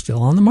week, and they're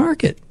still on the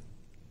market.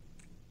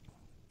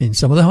 And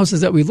some of the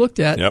houses that we looked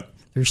at,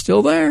 they're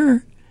still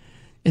there.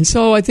 And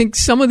so I think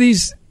some of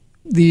these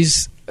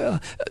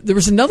there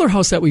was another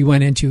house that we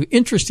went into,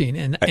 interesting.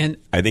 And I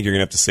think you're going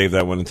to have to save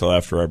that one until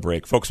after our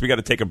break. Folks, we got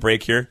to take a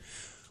break here.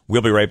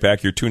 We'll be right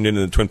back. You're tuned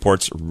into the Twin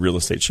Ports Real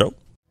Estate Show.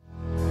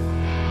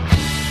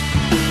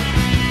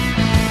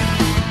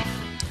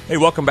 Hey,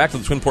 welcome back to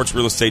the Twin Ports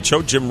Real Estate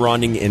Show. Jim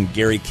Ronding and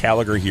Gary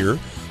Gallagher here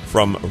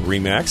from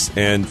RE/MAX.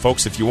 And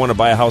folks, if you want to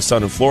buy a house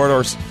down in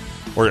Florida,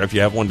 or if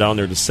you have one down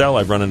there to sell,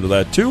 I've run into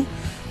that too.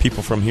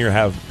 People from here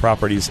have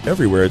properties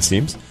everywhere, it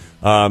seems.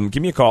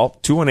 Give me a call,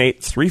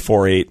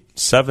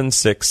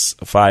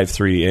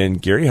 218-348-7653.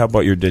 And Gary, how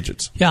about your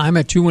digits? Yeah, I'm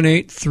at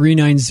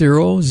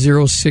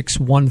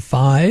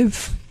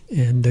 218-390-0615.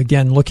 And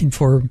again, looking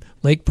for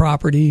lake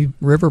property,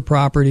 river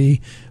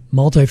property,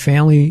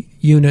 multifamily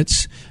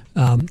units.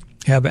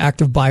 Have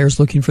active buyers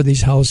looking for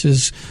these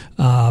houses.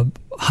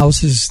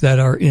 houses that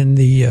are in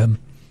the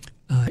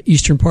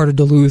eastern part of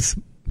Duluth.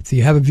 If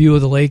you have a view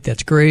of the lake,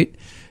 that's great.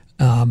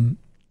 Give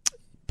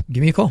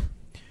me a call,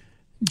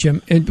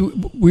 Jim.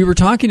 And we were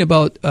talking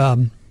about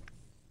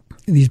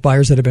these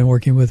buyers that I've been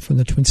working with from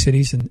the Twin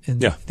Cities, and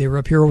they were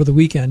up here over the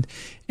weekend.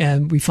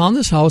 And we found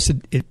this house.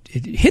 It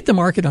hit the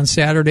market on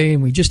Saturday,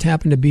 and we just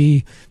happened to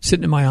be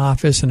sitting in my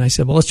office. And I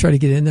said, well, let's try to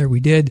get in there. We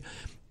did.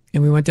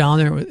 And we went down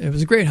there. It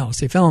was a great house.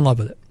 They fell in love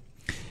with it.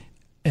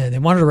 And they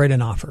wanted to write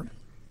an offer.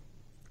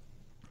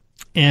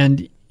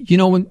 And, you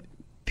know, when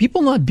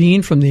people not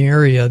being from the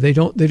area, they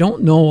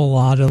don't know a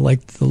lot of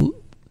like the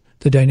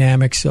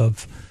dynamics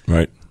of,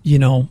 right. You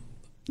know,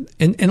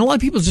 and a lot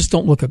of people just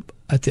don't look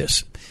at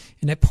this.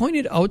 And I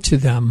pointed out to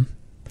them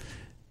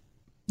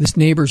this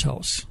neighbor's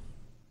house,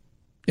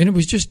 and it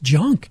was just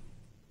junk.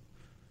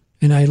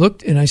 And I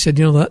looked and I said,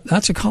 you know,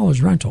 that's a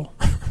college rental.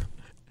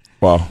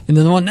 Wow. And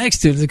then the one next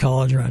to it is a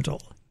college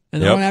rental.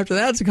 And the one after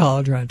that's a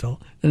college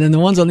rental. And then the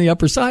ones on the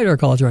upper side are a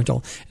college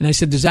rental. And I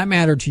said, does that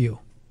matter to you?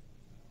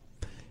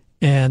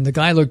 And the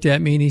guy looked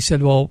at me and he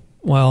said, well.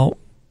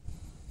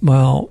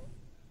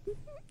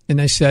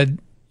 And I said,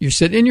 you're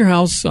sitting in your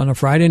house on a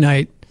Friday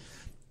night.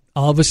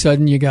 All of a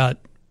sudden you got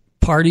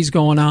parties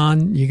going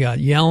on. You got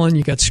yelling.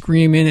 You got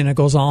screaming. And it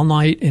goes all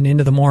night and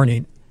into the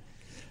morning.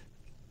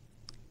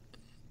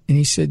 And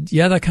he said,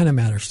 yeah, that kind of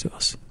matters to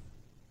us.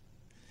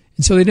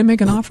 And so they didn't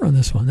make an offer on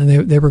this one,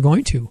 and they were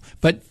going to.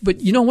 But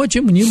you know what,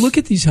 Jim? When you look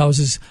at these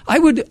houses, I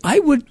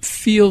would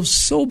feel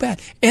so bad.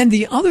 And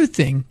the other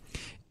thing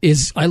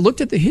is, I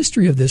looked at the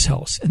history of this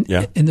house, and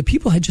the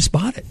people had just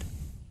bought it.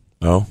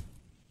 Oh,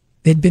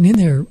 they'd been in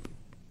there,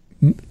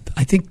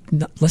 I think,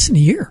 less than a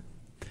year.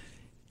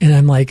 And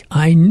I'm like,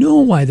 I know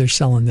why they're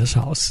selling this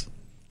house.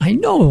 I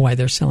know why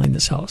they're selling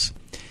this house.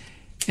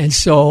 And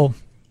so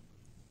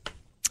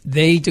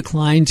they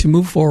declined to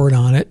move forward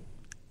on it.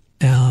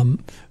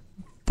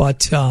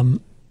 But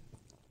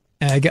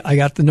I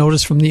got the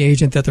notice from the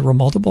agent that there were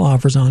multiple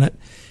offers on it.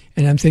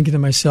 And I'm thinking to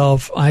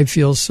myself, I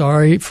feel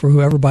sorry for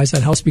whoever buys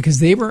that house, because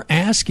they were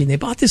asking, they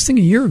bought this thing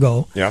a year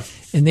ago. Yeah.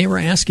 And they were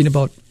asking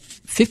about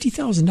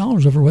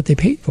 $50,000 over what they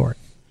paid for it.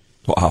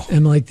 Wow. And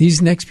I'm like, these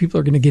next people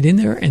are going to get in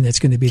there, and it's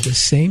going to be the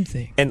same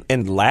thing.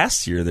 And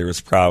last year, there was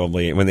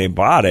probably, when they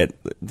bought it,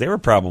 they were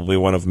probably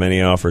one of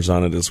many offers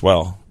on it as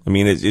well. I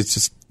mean, it's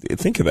just,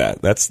 think of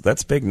that.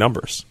 That's big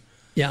numbers.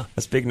 Yeah.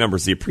 That's big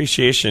numbers. The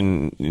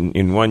appreciation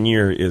in 1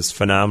 year is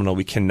phenomenal.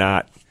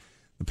 The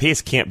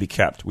pace can't be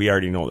kept. We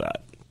already know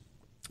that.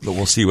 But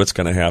we'll see what's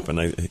going to happen.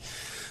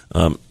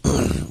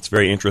 It's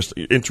very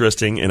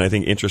interesting, and I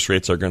think interest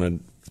rates are going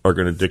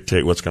to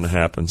dictate what's going to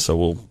happen. So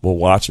we'll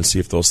watch and see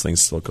if those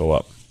things still go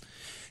up.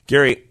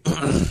 Gary,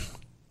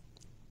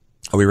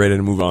 are we ready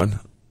to move on?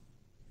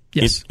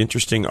 Yes.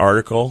 Interesting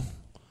article.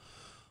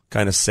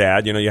 Kind of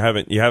sad. You know, you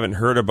haven't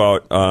heard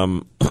about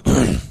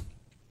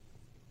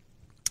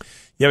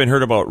you haven't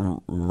heard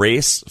about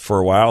race for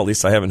a while. At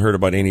least I haven't heard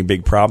about any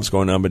big problems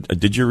going on. But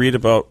did you read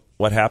about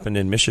what happened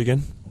in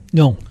Michigan?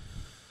 No.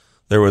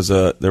 There was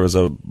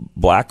a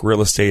black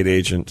real estate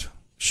agent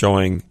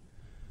showing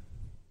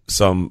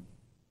some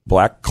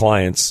black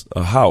clients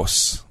a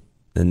house,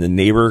 and the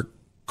neighbor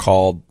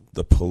called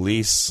the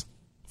police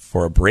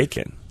for a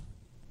break-in,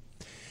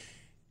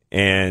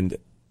 and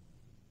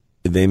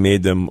they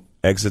made them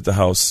exit the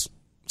house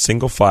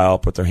single file,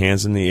 put their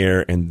hands in the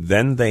air, and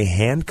then they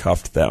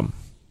handcuffed them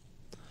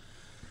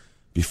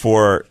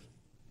before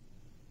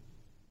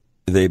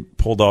they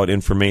pulled out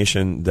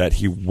information that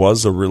he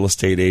was a real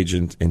estate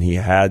agent and he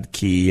had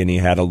key and he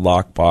had a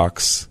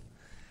lockbox.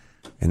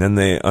 And then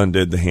they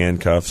undid the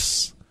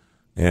handcuffs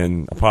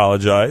and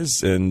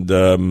apologized. And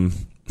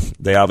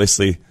they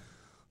obviously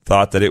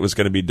thought that it was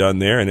going to be done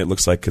there, and it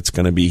looks like it's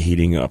going to be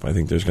heating up. I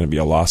think there's going to be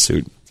a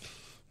lawsuit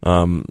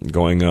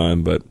going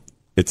on, but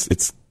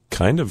it's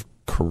kind of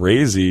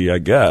crazy, I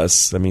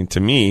guess. I mean, to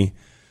me,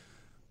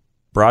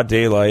 broad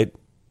daylight,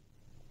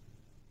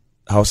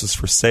 houses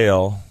for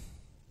sale.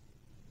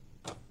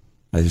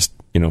 I just,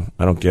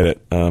 I don't get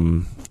it.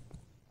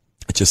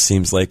 It just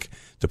seems like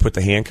to put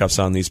the handcuffs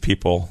on these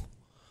people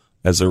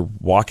as they're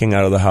walking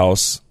out of the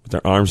house with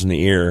their arms in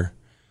the air.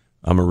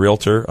 I'm a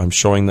realtor. I'm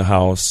showing the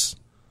house.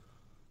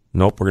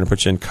 Nope, we're going to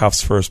put you in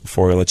cuffs first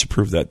before we let you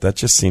prove that. That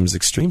just seems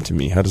extreme to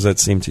me. How does that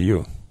seem to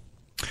you?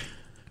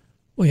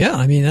 Well, yeah,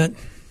 I mean,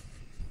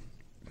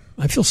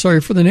 I feel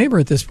sorry for the neighbor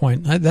at this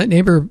point. That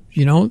neighbor,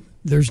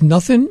 there's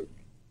nothing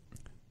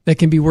that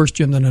can be worse,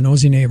 Jim, than a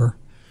nosy neighbor.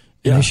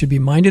 And they should be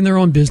minding their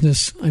own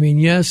business. I mean,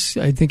 yes,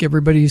 I think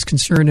everybody's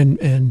concerned,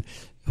 and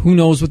who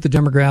knows what the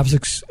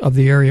demographics of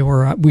the area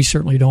were. We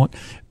certainly don't.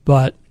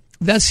 But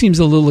that seems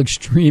a little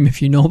extreme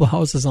if you know the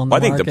house is on the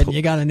market and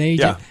you got an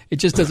agent. Yeah. It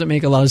just doesn't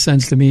make a lot of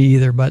sense to me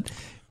either. But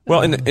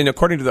well, and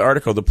according to the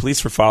article, the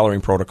police were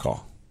following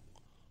protocol.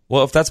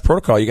 Well, if that's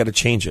protocol, you got to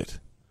change it,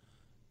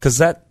 because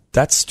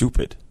that's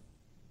stupid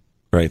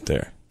right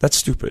there. That's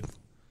stupid.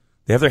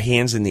 They have their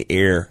hands in the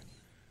air.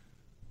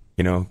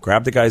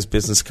 Grab the guy's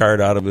business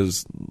card out of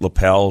his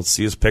lapel,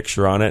 see his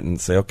picture on it,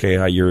 and say,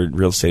 okay, you're a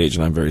real estate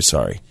agent. I'm very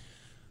sorry.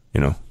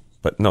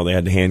 But no, they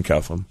had to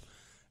handcuff him.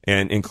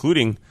 and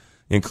including.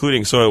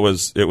 So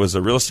it was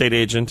a real estate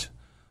agent,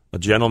 a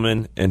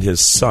gentleman, and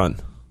his son,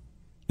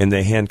 and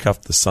they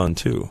handcuffed the son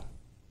too,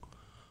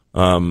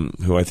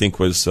 who I think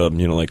was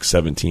like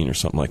 17 or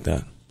something like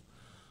that.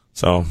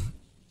 So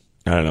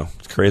I don't know.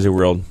 It's a crazy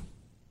world.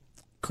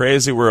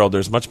 Crazy world.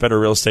 There's much better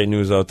real estate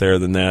news out there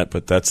than that,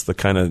 but that's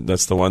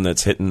the one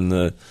that's hitting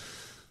the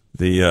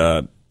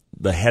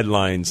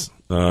headlines,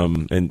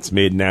 and it's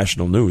made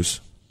national news.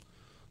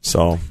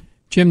 So,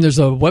 Jim, there's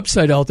a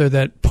website out there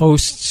that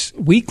posts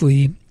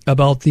weekly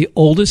about the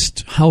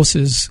oldest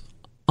houses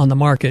on the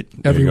market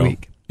every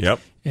week. Yep.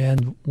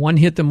 And one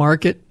hit the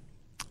market,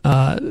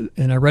 and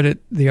I read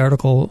the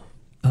article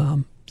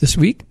this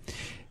week,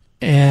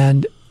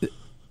 and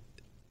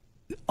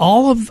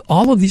all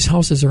of these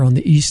houses are on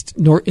the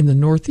in the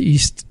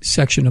northeast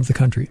section of the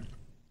country.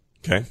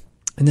 Okay.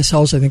 And this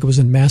house, I think it was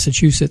in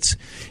Massachusetts.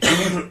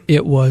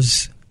 It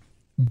was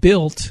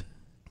built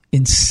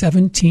in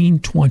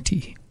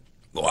 1720.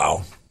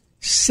 Wow.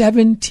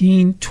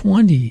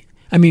 1720.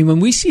 I mean, when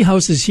we see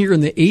houses here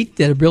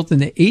that are built in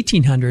the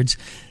 1800s,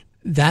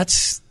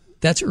 that's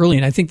early.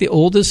 And I think the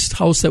oldest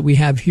house that we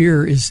have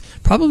here is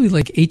probably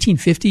like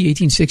 1850,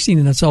 1860,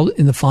 and that's all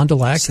in the Fond du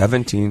Lac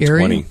 1720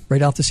 area,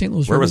 right off the St.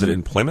 Louis River. Where was it,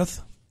 in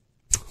Plymouth?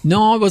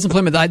 No, it wasn't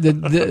Plymouth.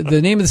 The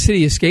name of the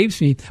city escapes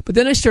me. But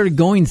then I started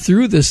going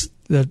through the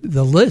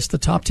list, the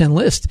top 10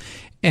 list,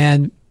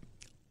 and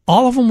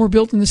all of them were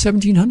built in the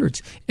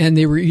 1700s, and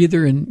they were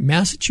either in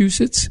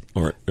Massachusetts,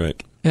 or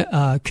right.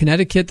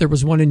 Connecticut. There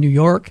was one in New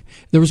York.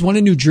 There was one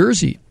in New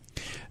Jersey.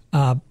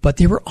 But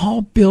they were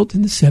all built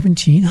in the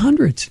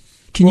 1700s.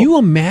 Can you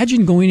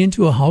imagine going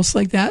into a house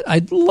like that?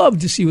 I'd love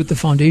to see what the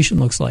foundation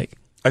looks like.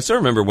 I still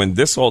remember when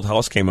this old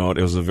house came out,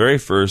 it was the very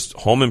first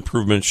home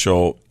improvement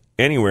show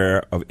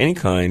anywhere of any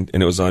kind,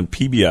 and it was on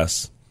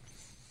PBS.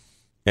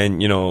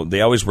 And,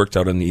 they always worked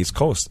out on the East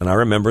Coast. And I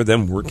remember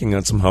them working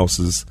on some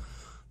houses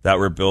that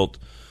were built,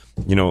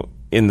 in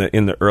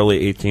the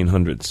early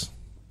 1800s.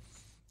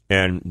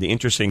 And the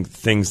interesting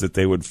things that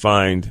they would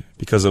find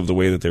because of the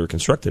way that they were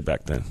constructed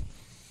back then.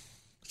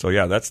 So,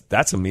 yeah,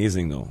 that's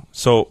amazing, though.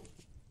 So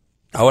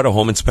how would a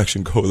home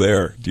inspection go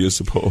there, do you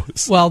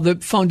suppose? Well, the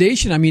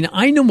foundation, I mean,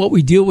 I know what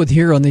we deal with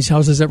here on these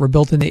houses that were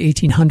built in the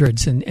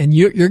 1800s. And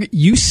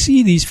you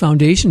see these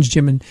foundations,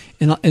 Jim,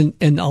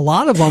 and a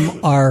lot of them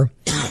are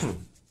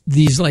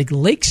these like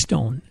lake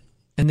stone.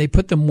 And they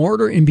put the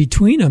mortar in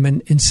between them.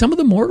 And some of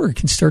the mortar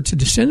can start to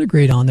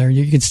disintegrate on there.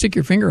 You can stick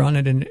your finger on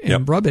it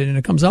and rub it, and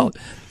it comes out.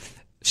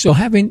 So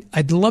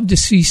I'd love to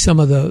see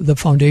some of the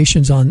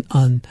foundations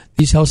on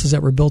these houses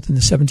that were built in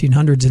the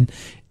 1700s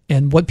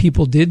and what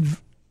people did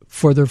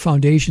for their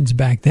foundations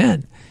back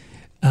then.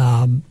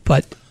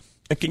 But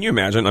can you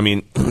imagine? I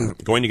mean,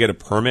 going to get a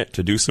permit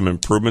to do some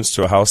improvements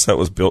to a house that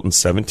was built in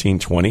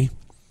 1720.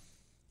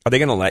 Are they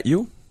going to let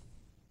you?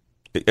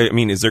 I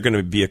mean, is there going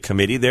to be a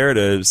committee there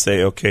to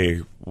say,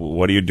 okay,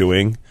 what are you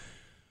doing?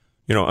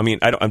 I mean,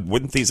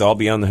 wouldn't these all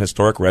be on the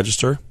historic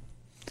register?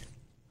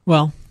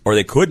 Well, or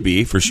they could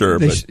be, for sure.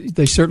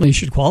 They certainly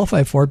should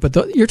qualify for it,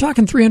 but you're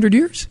talking 300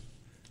 years.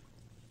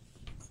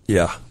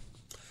 Yeah.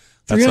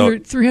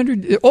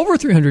 300, over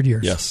 300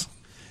 years. Yes.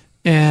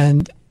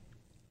 And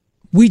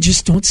we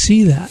just don't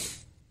see that.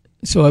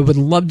 So I would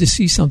love to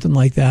see something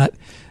like that.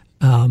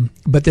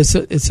 But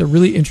it's a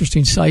really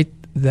interesting site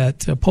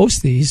that posts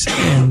these.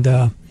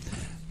 And,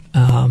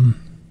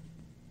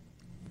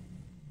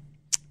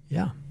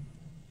 yeah.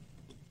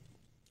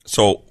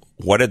 So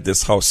what did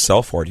this house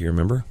sell for? Do you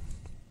remember?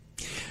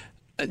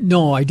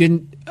 No, I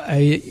didn't.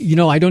 I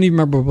don't even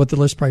remember what the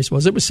list price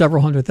was. It was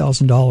several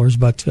 $100,000,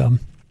 but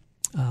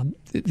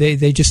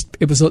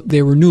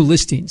they were new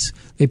listings.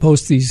 They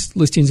post these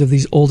listings of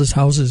these oldest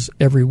houses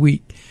every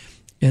week,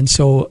 and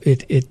so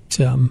it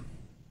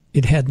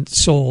hadn't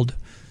sold.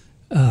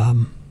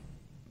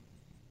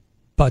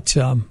 But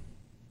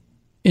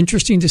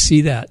interesting to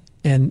see that,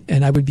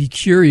 and I would be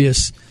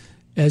curious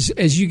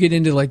as you get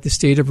into like the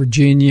state of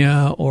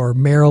Virginia or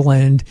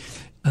Maryland.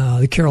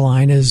 The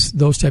Carolinas,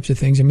 those types of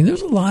things. I mean,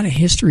 there's a lot of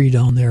history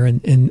down there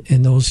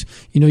in those.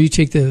 You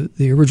take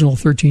the original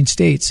 13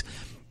 states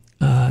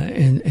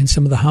and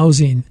some of the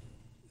housing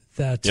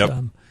that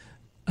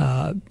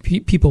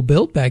people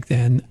built back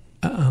then.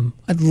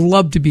 I'd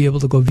love to be able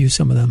to go view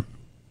some of them.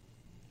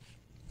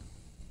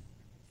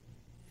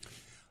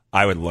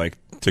 I would like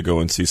to go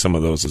and see some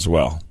of those as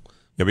well.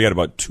 Yeah, we got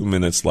about 2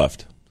 minutes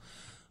left.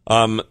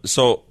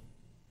 So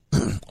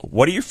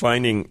what are you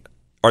finding?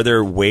 Are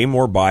there way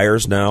more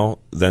buyers now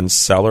than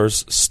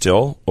sellers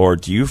still, or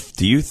do you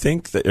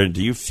think that, or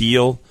do you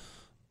feel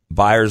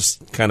buyers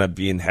kind of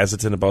being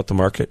hesitant about the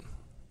market?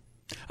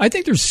 I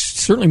think there's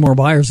certainly more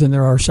buyers than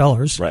there are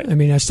sellers. Right. I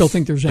mean, I still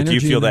think there's energy. Do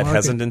you feel in the that market.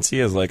 hesitancy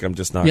is like, I'm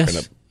just not going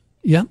to?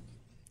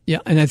 Yeah,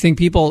 and I think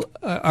people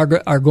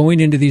are going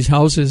into these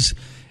houses.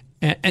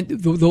 And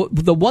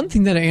the one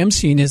thing that I am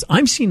seeing is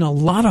I'm seeing a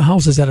lot of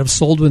houses that have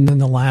sold within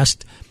the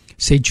last,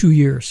 say, 2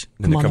 years.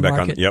 And they come back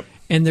on. Yep.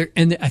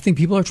 And I think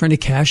people are trying to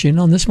cash in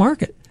on this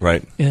market,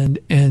 right? And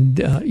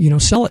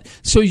sell it.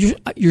 So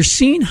you're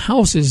seeing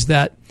houses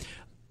that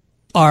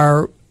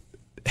are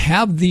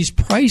have these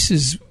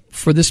prices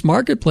for this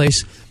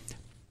marketplace,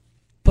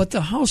 but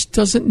the house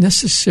doesn't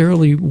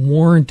necessarily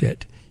warrant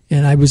it.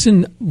 And I was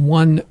in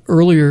one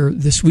earlier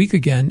this week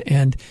again,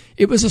 and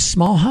it was a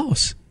small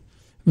house.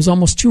 It was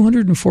almost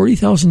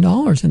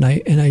 $240,000,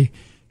 and I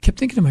kept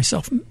thinking to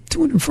myself,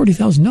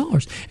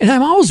 $240,000. And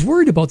I'm always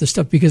worried about this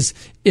stuff, because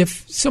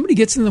if somebody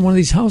gets into one of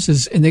these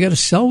houses and they got to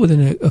sell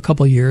within a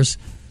couple of years,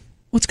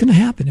 what's going to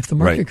happen if the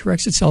market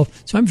corrects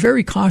itself? So I'm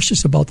very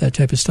cautious about that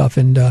type of stuff,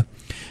 and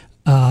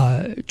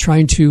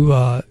trying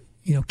to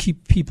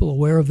keep people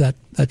aware of that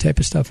type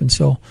of stuff. And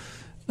so,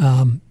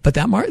 but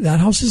that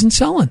house isn't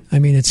selling. I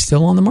mean, it's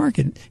still on the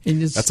market.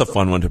 That's a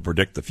fun one to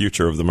predict the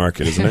future of the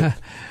market, isn't it?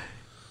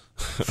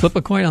 Flip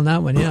a coin on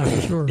that one, yeah,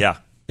 for sure. Yeah,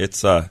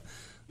 it's a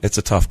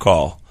tough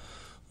call,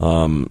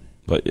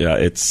 but yeah,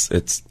 it's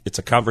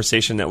a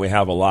conversation that we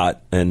have a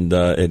lot, and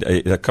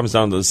it comes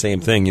down to the same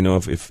thing.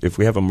 If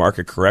we have a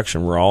market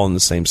correction, we're all in the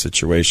same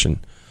situation.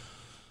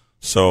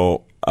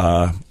 So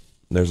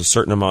there's a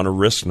certain amount of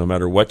risk no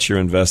matter what you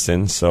invest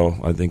in. So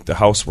I think the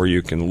house where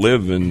you can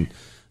live and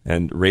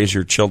raise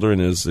your children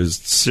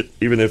is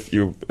even if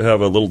you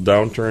have a little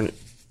downturn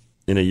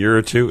in a year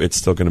or two, it's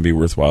still going to be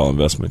worthwhile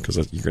investment, because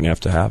you're going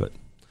to have it.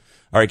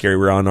 All right, Gary,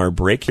 we're on our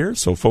break here.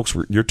 So, folks,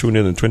 you're tuned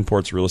in to the Twin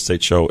Ports Real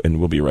Estate Show, and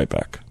we'll be right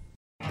back.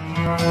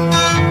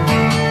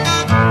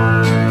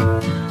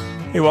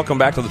 Hey, welcome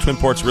back to the Twin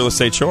Ports Real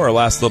Estate Show, our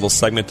last little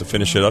segment to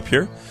finish it up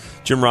here.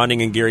 Jim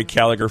Ronding and Gary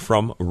Gallagher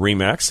from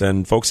RE/MAX.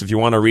 And, folks, if you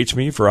want to reach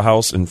me for a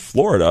house in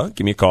Florida,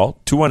 give me a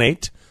call,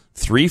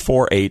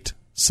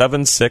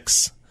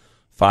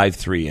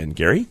 218-348-7653. And,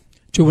 Gary?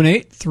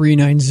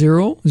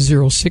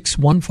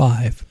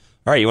 218-390-0615.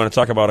 All right, you want to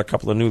talk about a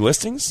couple of new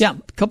listings? Yeah,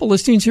 a couple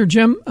listings here,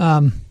 Jim.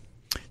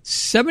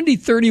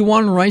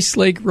 7031 Rice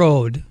Lake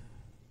Road.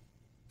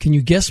 Can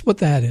you guess what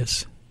that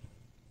is?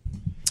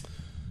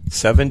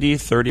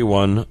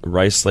 7031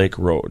 Rice Lake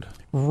Road.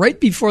 Right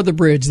before the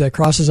bridge that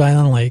crosses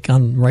Island Lake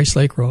on Rice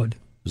Lake Road.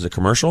 Is it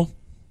commercial?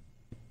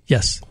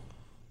 Yes.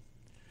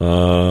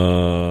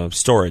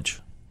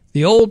 Storage.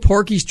 The old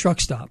Porky's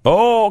truck stop.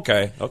 Oh,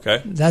 okay.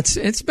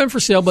 It's been for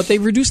sale, but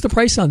they've reduced the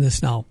price on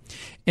this now.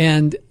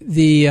 And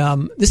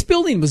this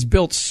building was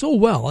built so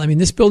well. I mean,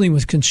 this building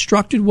was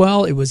constructed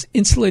well. It was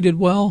insulated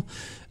well.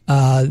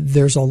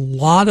 There's a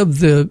lot of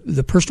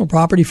the personal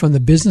property from the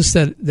business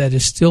that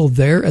is still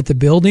there at the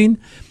building.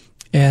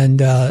 And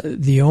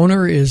the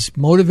owner is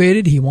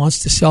motivated. He wants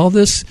to sell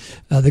this.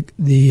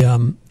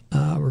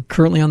 We're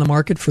currently on the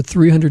market for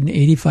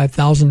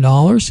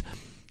 $385,000.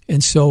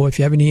 And so if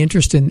you have any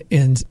interest in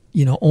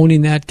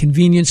owning that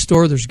convenience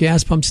store, there's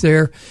gas pumps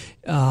there.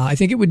 I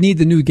think it would need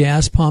the new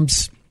gas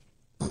pumps,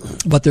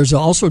 but there's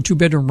also a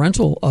 2-bedroom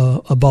rental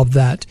above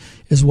that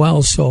as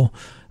well. So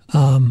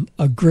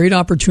a great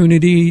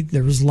opportunity.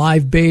 There was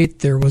live bait.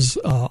 There was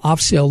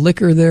off-sale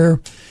liquor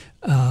there.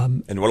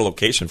 And what a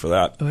location for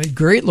that. A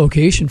great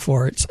location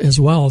for it as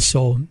well.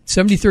 So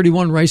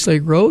 7031 Rice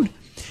Lake Road.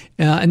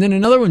 And then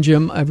another one,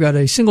 Jim, I've got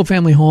a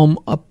single-family home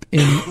up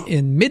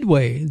in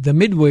Midway, the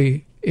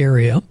Midway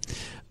area,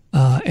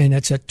 and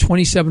it's at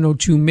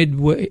 2702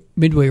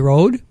 Midway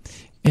Road.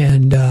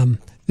 And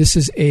this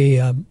is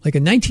like a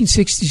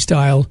 1960s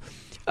style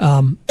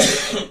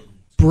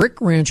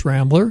brick ranch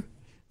rambler.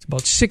 It's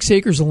about 6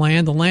 acres of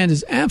land. The land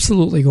is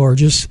absolutely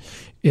gorgeous.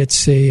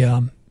 It's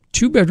a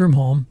 2-bedroom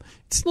home.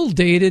 It's a little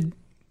dated,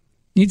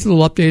 needs a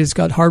little update. It's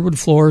got hardwood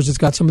floors. It's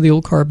got some of the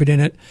old carpet in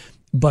it,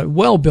 but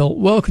well built,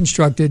 well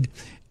constructed,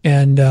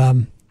 and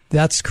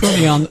that's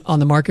currently on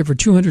the market for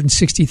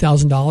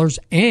 $260,000,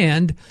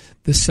 and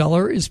the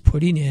seller is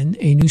putting in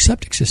a new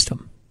septic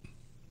system.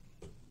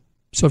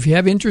 So if you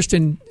have interest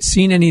in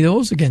seeing any of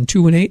those, again,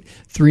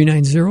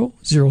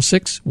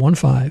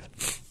 218-390-0615.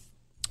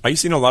 Are you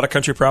seeing a lot of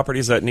country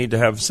properties that need to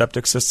have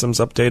septic systems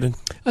updated?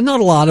 Not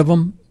a lot of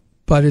them,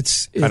 but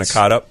it's kind of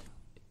caught up.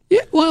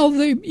 Yeah, well,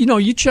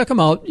 you check them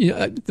out.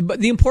 But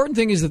the important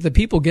thing is that the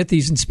people get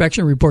these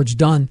inspection reports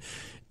done,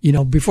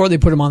 before they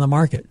put them on the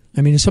market.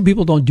 I mean, some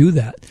people don't do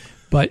that.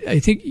 But I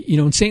think,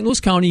 in St. Louis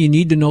County, you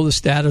need to know the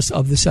status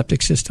of the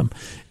septic system.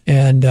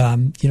 And,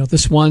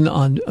 this one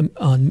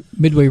on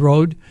Midway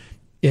Road,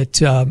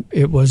 it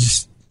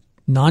was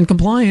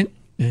non-compliant,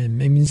 and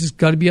maybe it's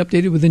got to be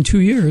updated within 2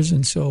 years.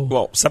 And so,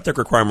 well, septic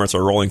requirements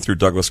are rolling through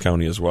Douglas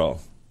County as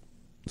well.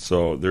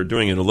 So they're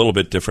doing it a little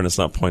bit different. It's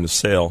not point of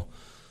sale.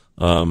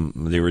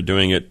 They were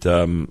doing it,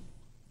 kind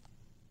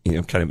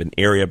of an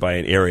area by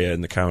an area in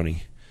the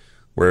county,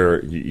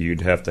 where you'd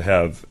have to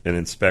have an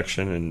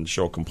inspection and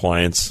show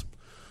compliance.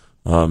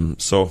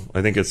 So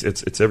I think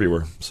it's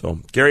everywhere. So,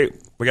 Gary,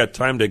 we got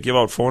time to give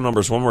out phone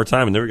numbers one more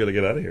time, and then we're going to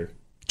get out of here.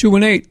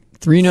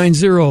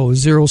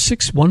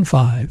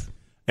 218-390-0615.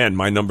 And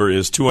my number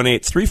is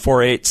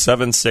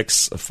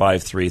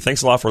 218-348-7653.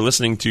 Thanks a lot for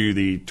listening to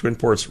the Twin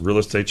Ports Real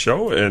Estate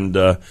Show. And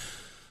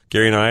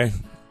Gary and I,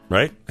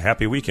 right?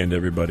 Happy weekend,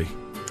 everybody.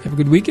 Have a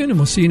good weekend, and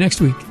we'll see you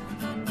next week.